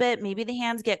a little bit. Maybe the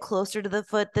hands get closer to the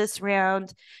foot this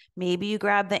round. Maybe you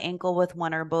grab the ankle with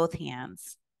one or both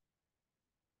hands.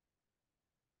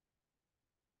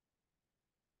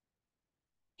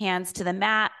 Hands to the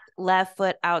mat, left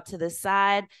foot out to the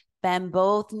side, Bend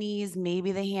both knees.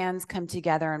 Maybe the hands come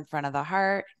together in front of the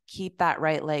heart. Keep that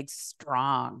right leg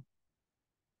strong.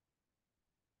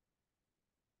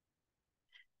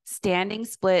 Standing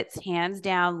splits, hands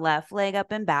down, left leg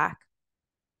up and back.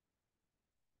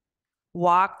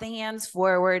 Walk the hands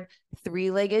forward,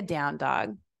 three-legged down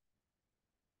dog.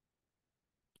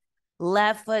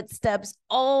 Left foot steps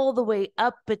all the way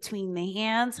up between the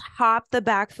hands. Hop the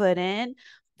back foot in.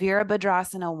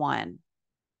 Virabhadrasana 1.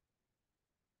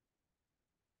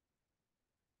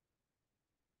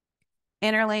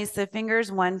 Interlace the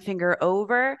fingers, one finger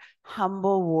over.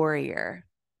 Humble warrior.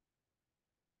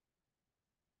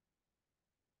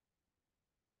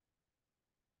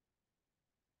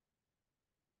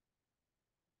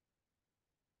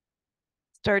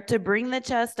 Start to bring the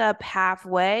chest up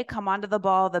halfway. Come onto the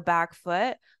ball of the back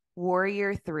foot.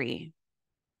 Warrior 3.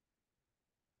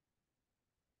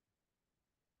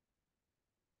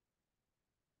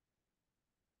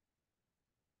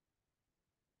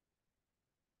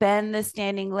 Bend the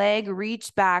standing leg,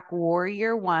 reach back,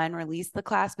 warrior 1, release the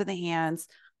clasp of the hands,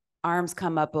 arms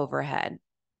come up overhead.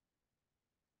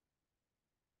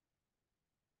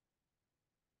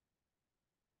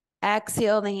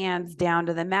 Exhale the hands down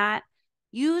to the mat.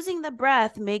 Using the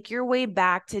breath, make your way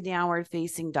back to downward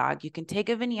facing dog. You can take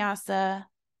a vinyasa.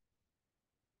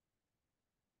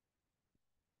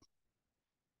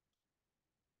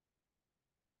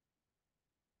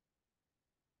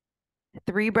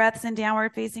 Three breaths in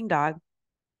downward facing dog.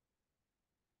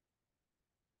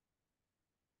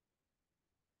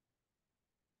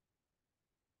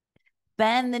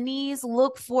 Bend the knees,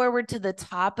 look forward to the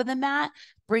top of the mat.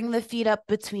 Bring the feet up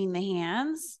between the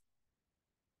hands.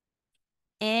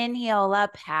 Inhale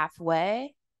up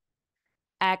halfway.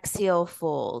 Exhale,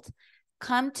 fold.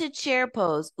 Come to chair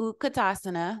pose,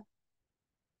 Utkatasana.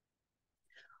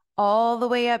 All the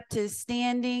way up to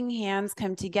standing, hands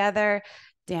come together,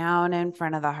 down in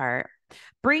front of the heart.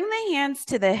 Bring the hands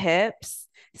to the hips.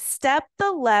 Step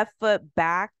the left foot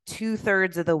back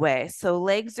 2/3 of the way. So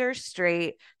legs are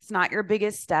straight. It's not your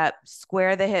biggest step.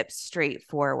 Square the hips straight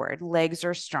forward. Legs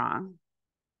are strong.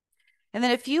 And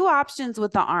then a few options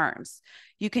with the arms.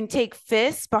 You can take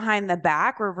fists behind the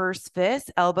back, reverse fists,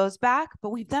 elbows back,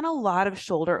 but we've done a lot of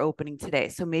shoulder opening today.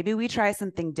 So maybe we try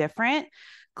something different.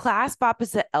 Clasp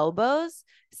opposite elbows.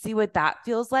 See what that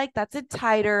feels like. That's a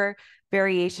tighter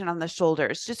variation on the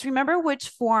shoulders. Just remember which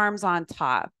forearm's on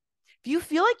top. If you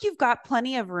feel like you've got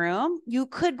plenty of room, you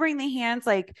could bring the hands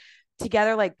like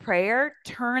together like prayer,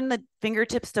 turn the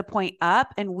fingertips to point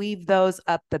up and weave those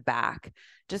up the back.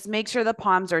 Just make sure the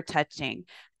palms are touching.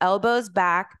 Elbows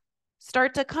back.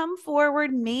 Start to come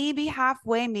forward, maybe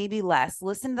halfway, maybe less.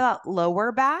 Listen to that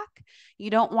lower back. You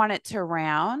don't want it to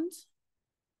round.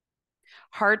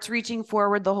 Heart's reaching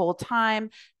forward the whole time.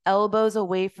 Elbows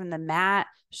away from the mat.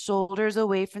 Shoulders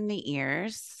away from the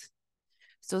ears.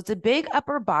 So it's a big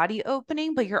upper body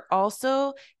opening, but you're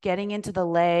also getting into the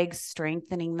legs,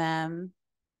 strengthening them.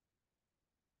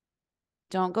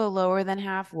 Don't go lower than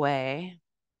halfway.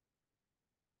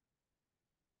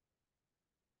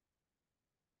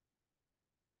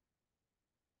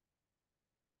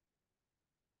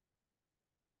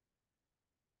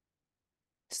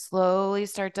 Slowly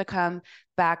start to come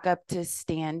back up to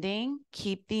standing.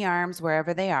 Keep the arms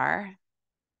wherever they are.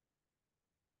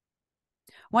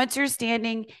 Once you're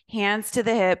standing, hands to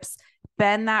the hips,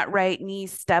 bend that right knee,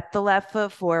 step the left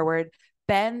foot forward,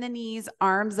 bend the knees,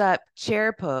 arms up,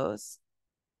 chair pose.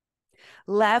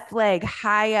 Left leg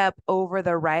high up over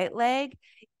the right leg,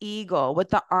 eagle. With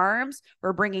the arms,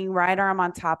 we're bringing right arm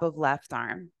on top of left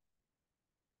arm.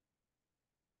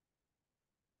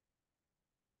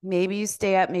 Maybe you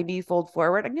stay up, maybe you fold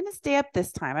forward. I'm going to stay up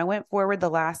this time. I went forward the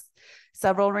last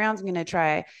several rounds. I'm going to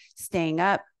try staying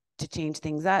up to change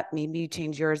things up. Maybe you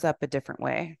change yours up a different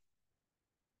way.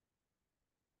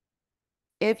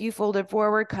 If you folded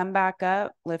forward, come back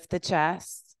up, lift the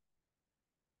chest.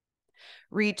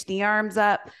 Reach the arms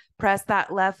up, press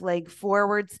that left leg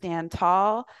forward, stand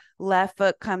tall. Left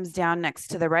foot comes down next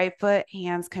to the right foot.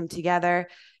 Hands come together,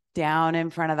 down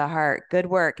in front of the heart. Good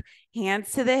work. Hands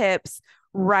to the hips.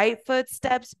 Right foot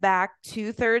steps back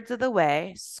 2/3 of the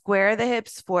way. Square the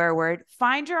hips forward.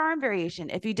 Find your arm variation.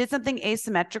 If you did something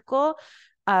asymmetrical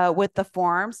with the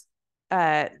forearms,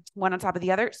 one on top of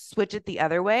the other, switch it the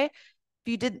other way. If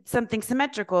you did something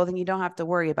symmetrical, then you don't have to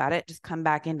worry about it. Just come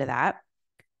back into that.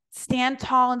 Stand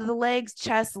tall into the legs,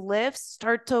 chest lifts,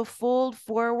 start to fold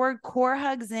forward, core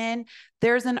hugs in.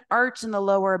 There's an arch in the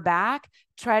lower back.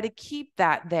 Try to keep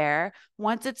that there.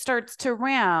 Once it starts to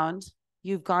round,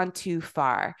 you've gone too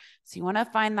far. So you want to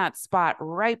find that spot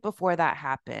right before that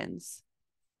happens.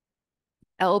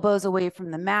 Elbows away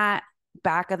from the mat.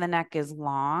 Back of the neck is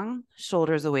long,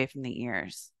 shoulders away from the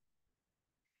ears.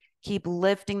 Keep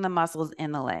lifting the muscles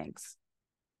in the legs.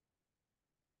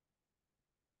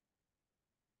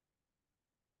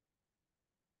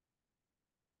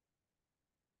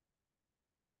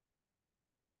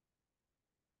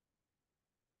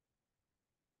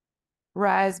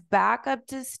 Rise back up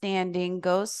to standing,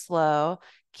 go slow.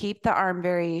 Keep the arm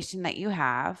variation that you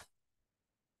have.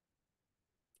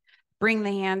 Bring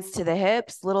the hands to the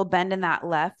hips, little bend in that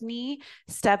left knee.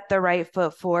 Step the right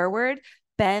foot forward.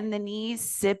 Bend the knees,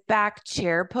 sit back,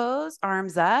 chair pose,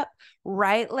 arms up.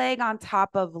 Right leg on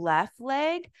top of left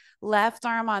leg. Left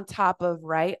arm on top of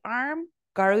right arm.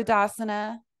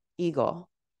 Garudasana, eagle.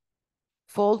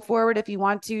 Fold forward if you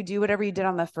want to. Do whatever you did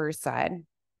on the first side.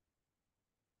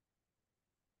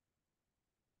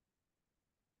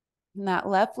 And that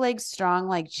left leg strong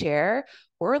like chair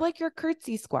or like your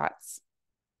curtsy squats.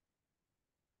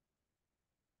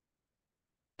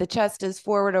 The chest is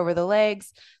forward over the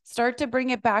legs. Start to bring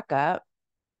it back up.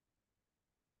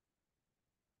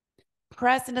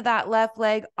 Press into that left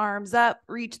leg, arms up,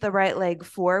 reach the right leg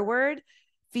forward,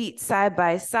 feet side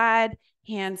by side,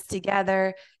 hands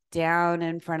together, down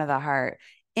in front of the heart.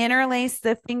 Interlace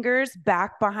the fingers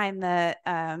back behind the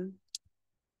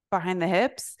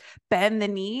hips, bend the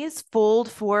knees,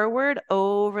 fold forward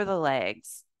over the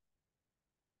legs.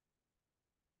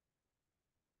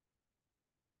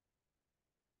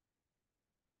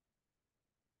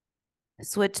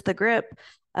 Switch the grip,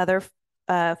 other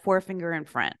forefinger in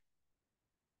front.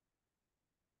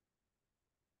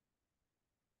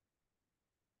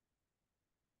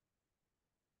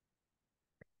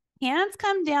 Hands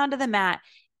come down to the mat.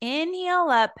 Inhale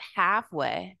up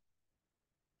halfway.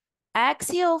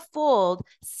 Exhale, fold.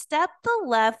 Step the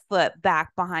left foot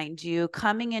back behind you,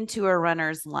 coming into a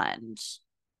runner's lunge.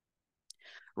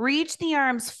 Reach the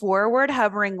arms forward,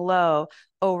 hovering low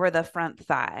over the front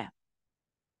thigh.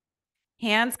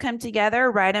 Hands come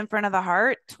together right in front of the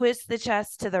heart. Twist the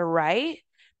chest to the right.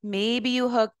 Maybe you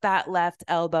hook that left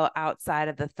elbow outside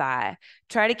of the thigh.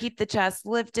 Try to keep the chest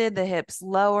lifted, the hips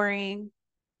lowering.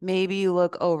 Maybe you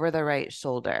look over the right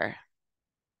shoulder.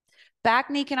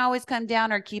 Back knee can always come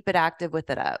down or keep it active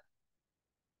with it up.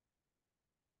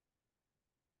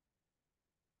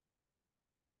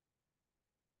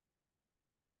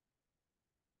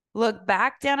 Look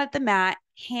back down at the mat,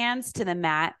 hands to the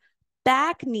mat,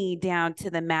 back knee down to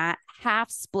the mat,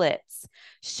 half splits.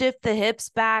 Shift the hips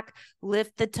back,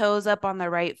 lift the toes up on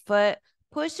the right foot,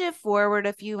 push it forward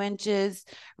a few inches,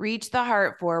 reach the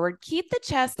heart forward. Keep the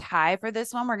chest high for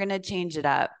this one. We're going to change it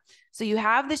up. So you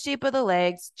have the shape of the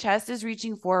legs, chest is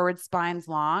reaching forward, spine's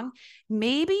long.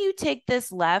 Maybe you take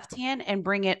this left hand and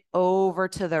bring it over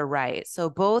to the right. So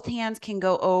both hands can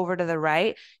go over to the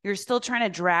right. You're still trying to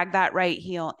drag that right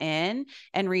heel in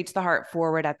and reach the heart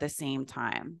forward at the same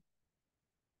time.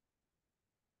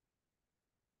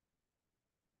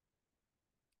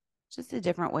 Just a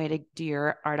different way to do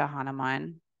your Ardha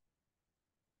Hanuman.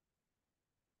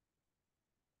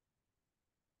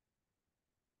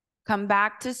 Come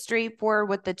back to straight forward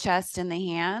with the chest and the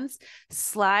hands.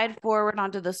 Slide forward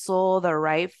onto the sole of the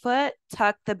right foot.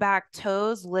 Tuck the back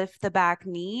toes, lift the back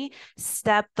knee.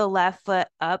 Step the left foot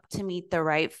up to meet the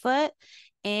right foot.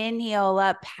 Inhale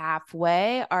up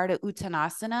halfway, Ardha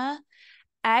Uttanasana.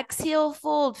 Exhale,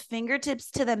 fold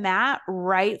fingertips to the mat.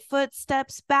 Right foot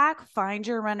steps back. Find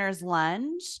your runner's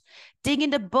lunge. Dig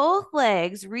into both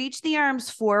legs. Reach the arms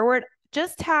forward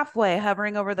just halfway,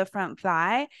 hovering over the front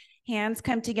thigh. Hands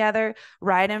come together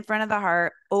right in front of the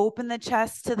heart. Open the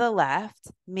chest to the left.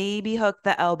 Maybe hook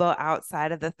the elbow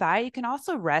outside of the thigh. You can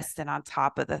also rest it on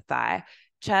top of the thigh.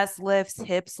 Chest lifts,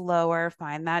 hips lower.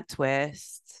 Find that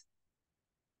twist.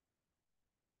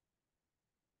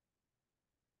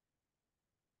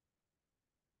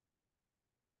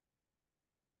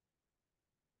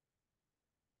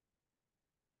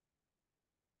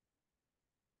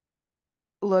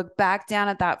 Look back down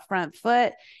at that front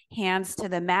foot, hands to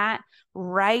the mat,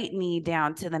 right knee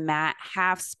down to the mat,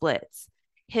 half splits.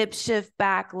 Hip shift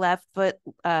back, left foot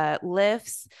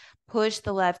lifts, push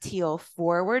the left heel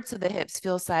forward so the hips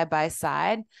feel side by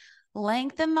side.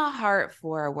 Lengthen the heart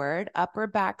forward, upper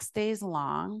back stays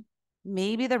long.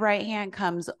 Maybe the right hand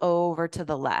comes over to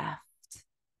the left.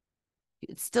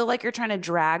 It's still like you're trying to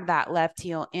drag that left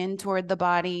heel in toward the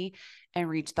body and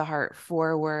reach the heart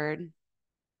forward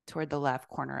toward the left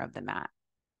corner of the mat.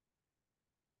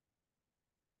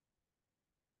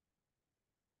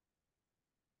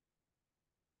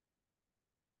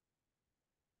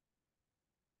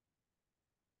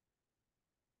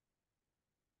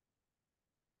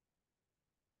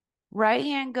 Right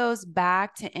hand goes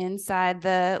back to inside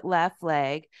the left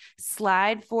leg.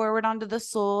 Slide forward onto the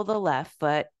sole of the left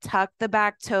foot. Tuck the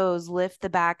back toes, lift the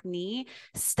back knee.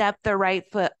 Step the right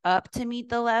foot up to meet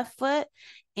the left foot.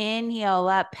 Inhale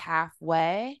up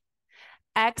halfway.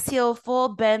 Exhale, full,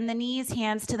 bend the knees,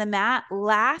 hands to the mat.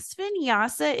 Last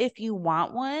vinyasa, if you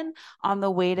want one, on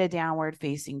the way to downward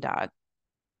facing dog.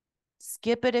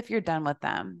 Skip it if you're done with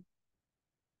them.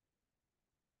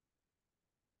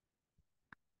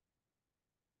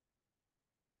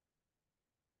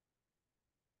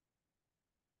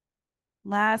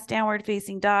 Last downward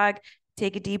facing dog.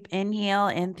 Take a deep inhale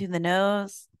in through the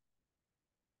nose.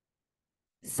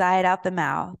 Side out the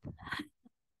mouth.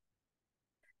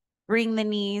 Bring the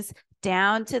knees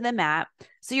down to the mat.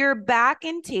 So you're back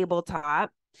in tabletop.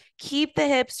 Keep the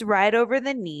hips right over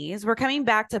the knees. We're coming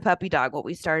back to puppy dog, what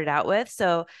we started out with.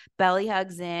 So belly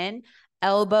hugs in,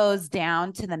 elbows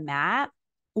down to the mat.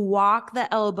 Walk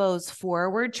the elbows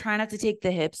forward. Try not to take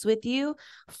the hips with you.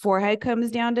 Forehead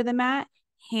comes down to the mat.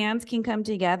 Hands can come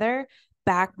together,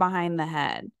 back behind the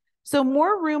head. So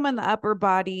more room in the upper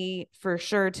body for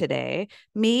sure today.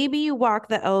 Maybe you walk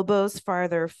the elbows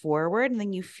farther forward and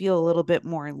then you feel a little bit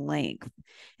more length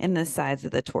in the sides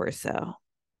of the torso.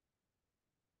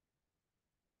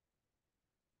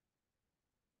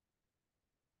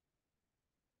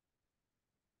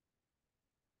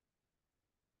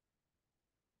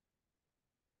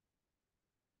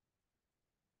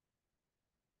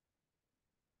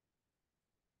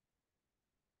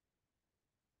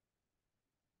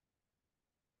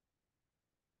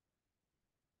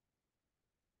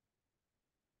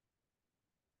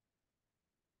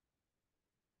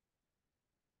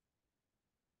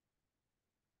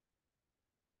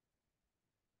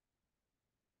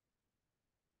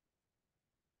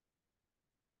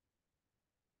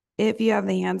 If you have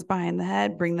the hands behind the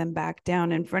head, bring them back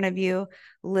down in front of you.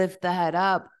 Lift the head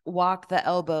up, walk the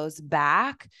elbows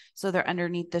back so they're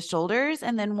underneath the shoulders,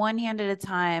 and then one hand at a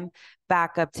time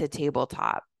back up to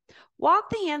tabletop.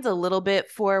 Walk the hands a little bit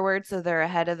forward so they're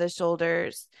ahead of the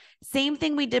shoulders. Same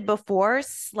thing we did before.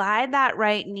 Slide that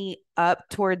right knee up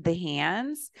toward the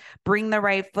hands. Bring the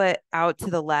right foot out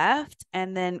to the left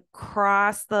and then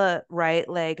cross the right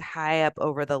leg high up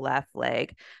over the left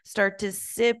leg. Start to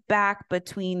sit back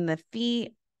between the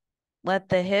feet. Let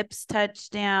the hips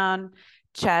touch down.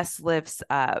 Chest lifts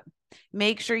up.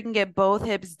 Make sure you can get both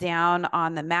hips down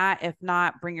on the mat. If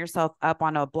not, bring yourself up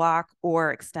on a block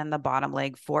or extend the bottom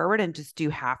leg forward and just do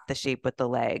half the shape with the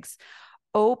legs.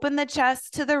 Open the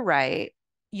chest to the right.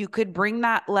 You could bring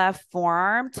that left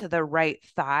forearm to the right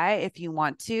thigh if you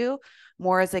want to,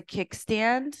 more as a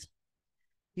kickstand.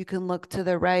 You can look to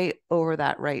the right over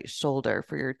that right shoulder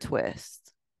for your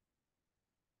twist.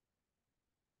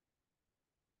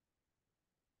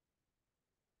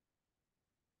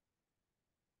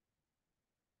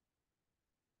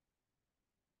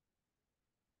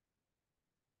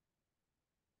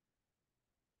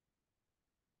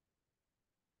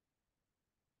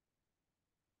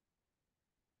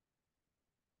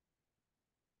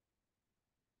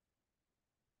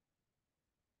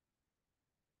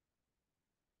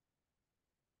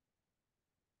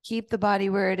 Keep the body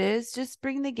where it is. Just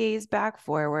bring the gaze back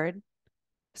forward.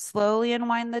 Slowly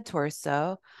unwind the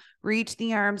torso. Reach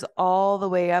the arms all the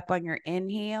way up on your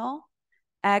inhale.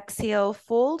 Exhale,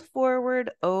 fold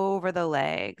forward over the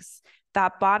legs.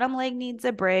 That bottom leg needs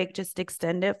a break. Just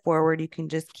extend it forward. You can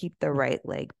just keep the right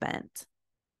leg bent.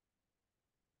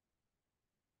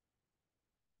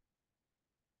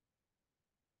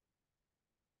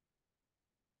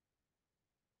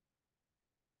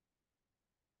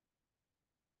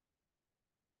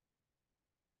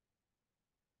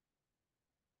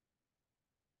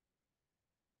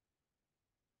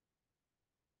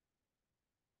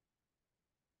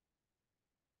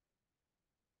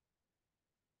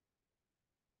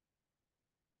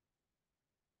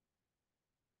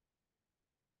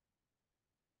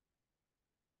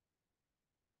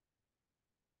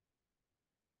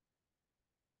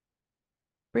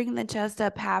 Bring the chest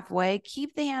up halfway.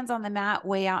 Keep the hands on the mat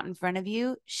way out in front of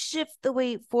you. Shift the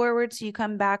weight forward so you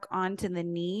come back onto the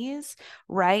knees.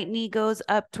 Right knee goes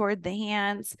up toward the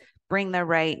hands. Bring the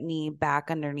right knee back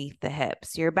underneath the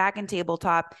hips. You're back in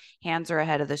tabletop. Hands are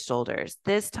ahead of the shoulders.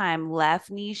 This time,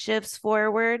 left knee shifts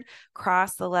forward.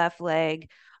 Cross the left leg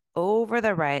over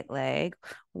the right leg.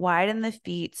 Widen the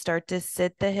feet. Start to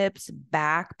sit the hips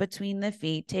back between the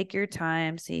feet. Take your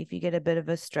time. See if you get a bit of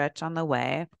a stretch on the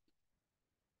way.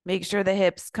 Make sure the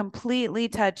hips completely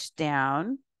touch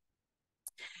down.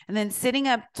 And then sitting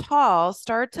up tall,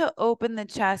 start to open the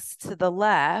chest to the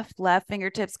left. Left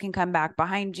fingertips can come back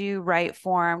behind you. Right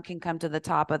forearm can come to the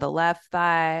top of the left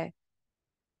thigh.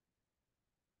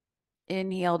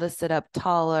 Inhale to sit up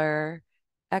taller.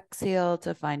 Exhale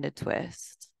to find a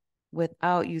twist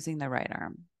without using the right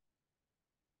arm.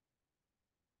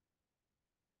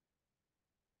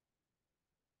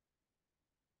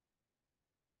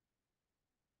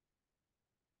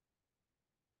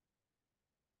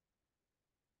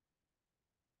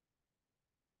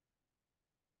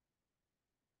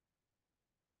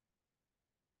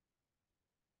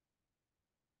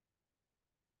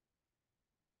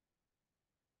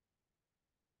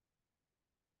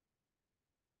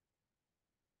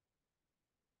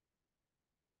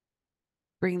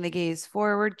 Bring the gaze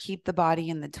forward, keep the body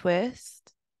in the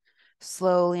twist.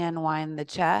 Slowly unwind the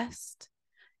chest.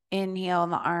 Inhale,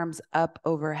 the arms up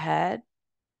overhead.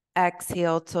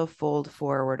 Exhale to fold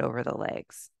forward over the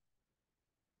legs.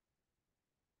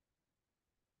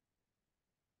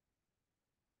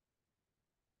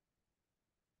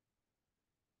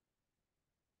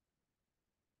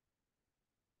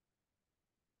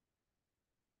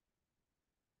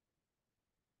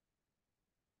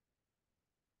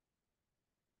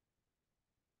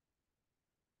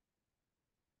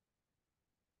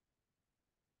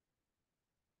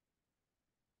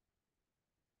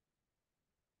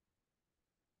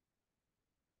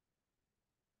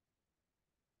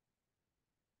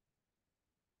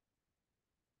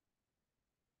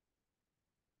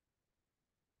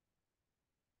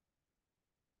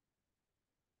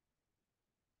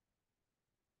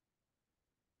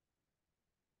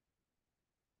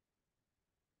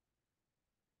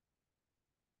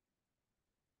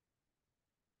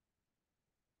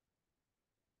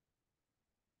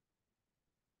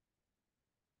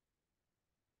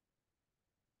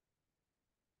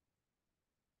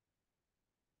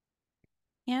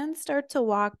 Hands start to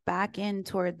walk back in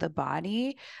toward the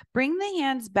body. Bring the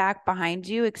hands back behind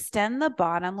you. Extend the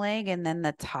bottom leg and then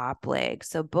the top leg.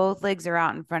 So both legs are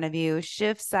out in front of you.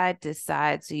 Shift side to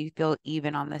side so you feel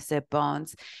even on the sit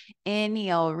bones.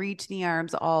 Inhale, reach the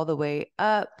arms all the way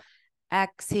up.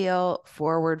 Exhale,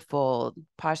 forward fold,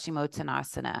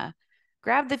 Paschimottanasana.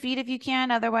 Grab the feet if you can.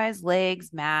 Otherwise,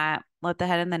 legs, mat. Let the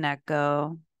head and the neck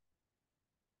go.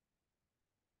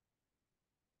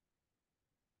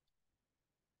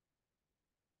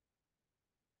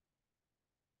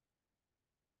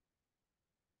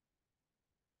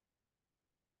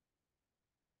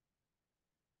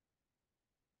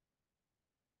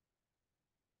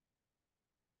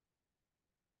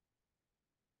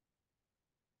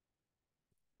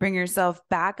 Bring yourself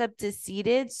back up to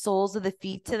seated, soles of the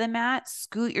feet to the mat.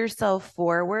 Scoot yourself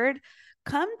forward.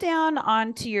 Come down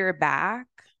onto your back.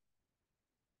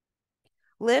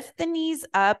 Lift the knees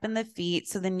up and the feet.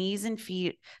 So the knees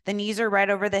are right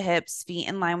over the hips, feet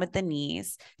in line with the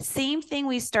knees. Same thing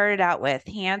we started out with,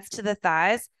 hands to the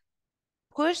thighs.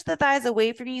 Push the thighs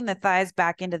away from you and the thighs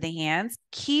back into the hands.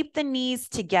 Keep the knees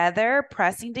together,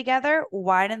 pressing together,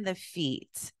 widen the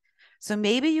feet. So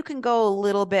maybe you can go a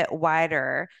little bit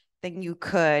wider than you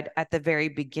could at the very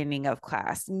beginning of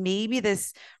class. Maybe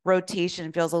this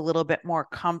rotation feels a little bit more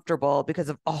comfortable because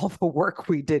of all the work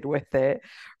we did with it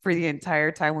for the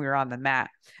entire time we were on the mat.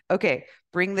 Okay,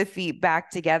 bring the feet back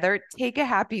together. Take a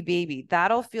happy baby.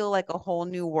 That'll feel like a whole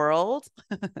new world.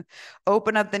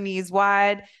 Open up the knees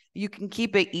wide. You can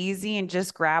keep it easy and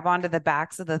just grab onto the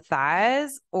backs of the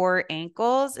thighs or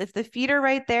ankles. If the feet are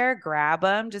right there, grab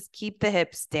them. Just keep the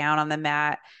hips down on the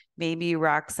mat. Maybe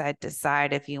rock side to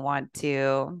side if you want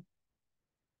to.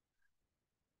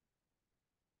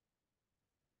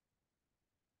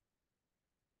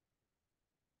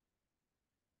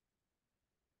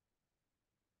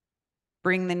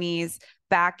 Bring the knees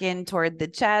back in toward the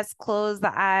chest. Close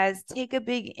the eyes. Take a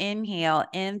big inhale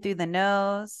in through the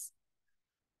nose.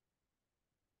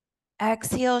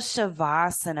 Exhale,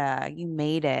 Shavasana. You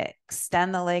made it.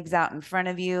 Extend the legs out in front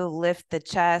of you. Lift the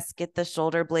chest. Get the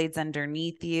shoulder blades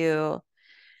underneath you.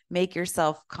 Make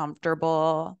yourself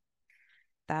comfortable.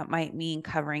 That might mean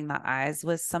covering the eyes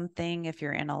with something if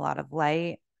you're in a lot of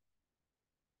light.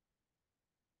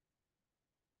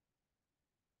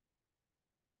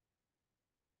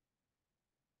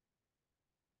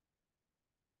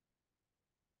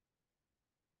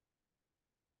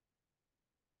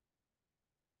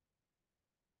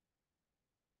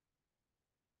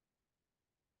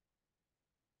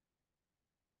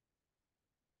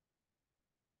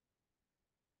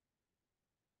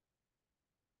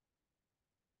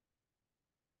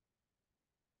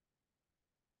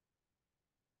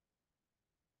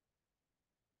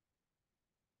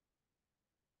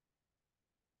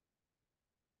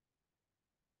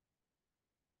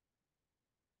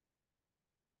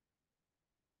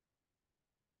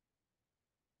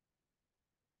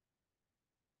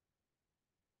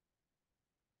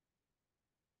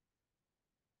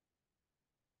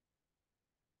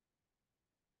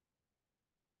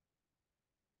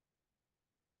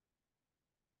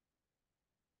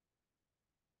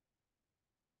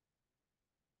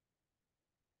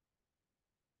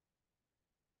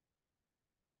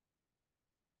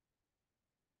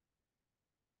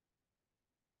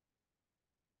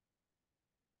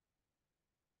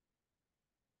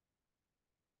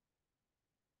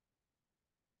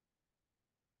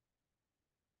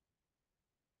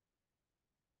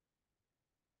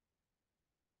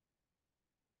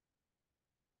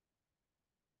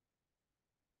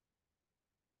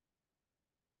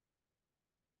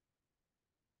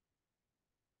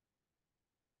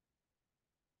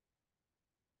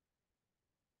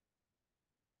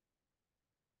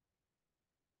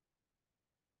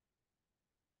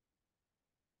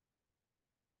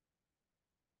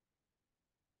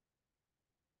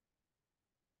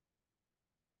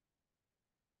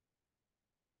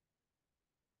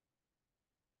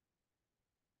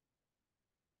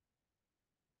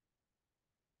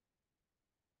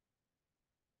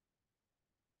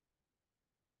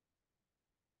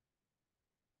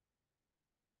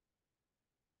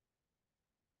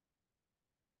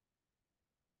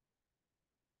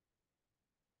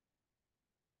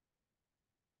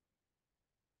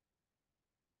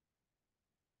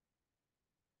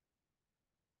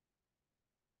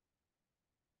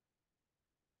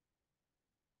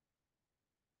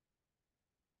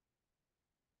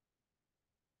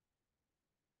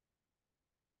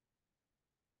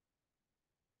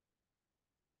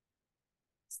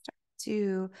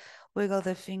 2. Wiggle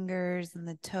the fingers and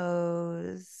the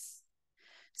toes.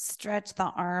 Stretch the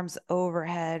arms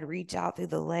overhead. Reach out through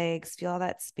the legs. Feel all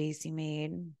that space you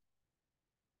made.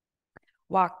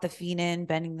 Walk the feet in,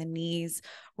 bending the knees,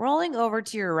 rolling over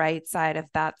to your right side if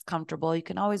that's comfortable. You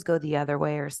can always go the other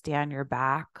way or stay on your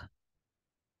back.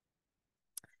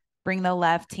 Bring the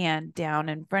left hand down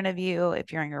in front of you.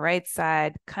 If you're on your right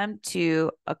side, come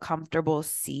to a comfortable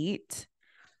seat.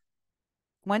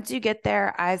 Once you get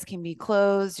there, eyes can be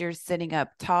closed. You're sitting up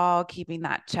tall, keeping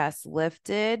that chest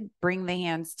lifted. Bring the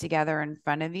hands together in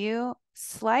front of you.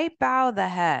 Slight bow the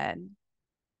head.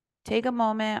 Take a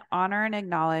moment, honor and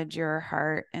acknowledge your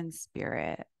heart and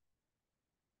spirit,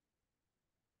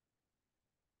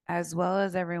 as well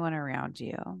as everyone around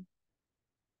you.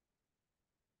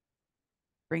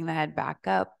 Bring the head back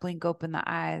up, blink open the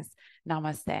eyes.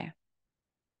 Namaste.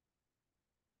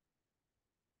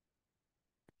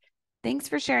 Thanks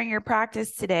for sharing your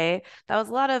practice today. That was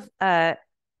a lot of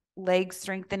leg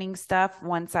strengthening stuff,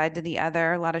 one side to the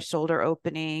other, a lot of shoulder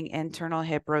opening, internal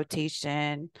hip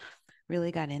rotation.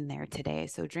 Really got in there today.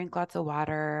 So drink lots of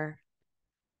water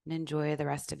and enjoy the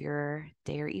rest of your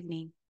day or evening.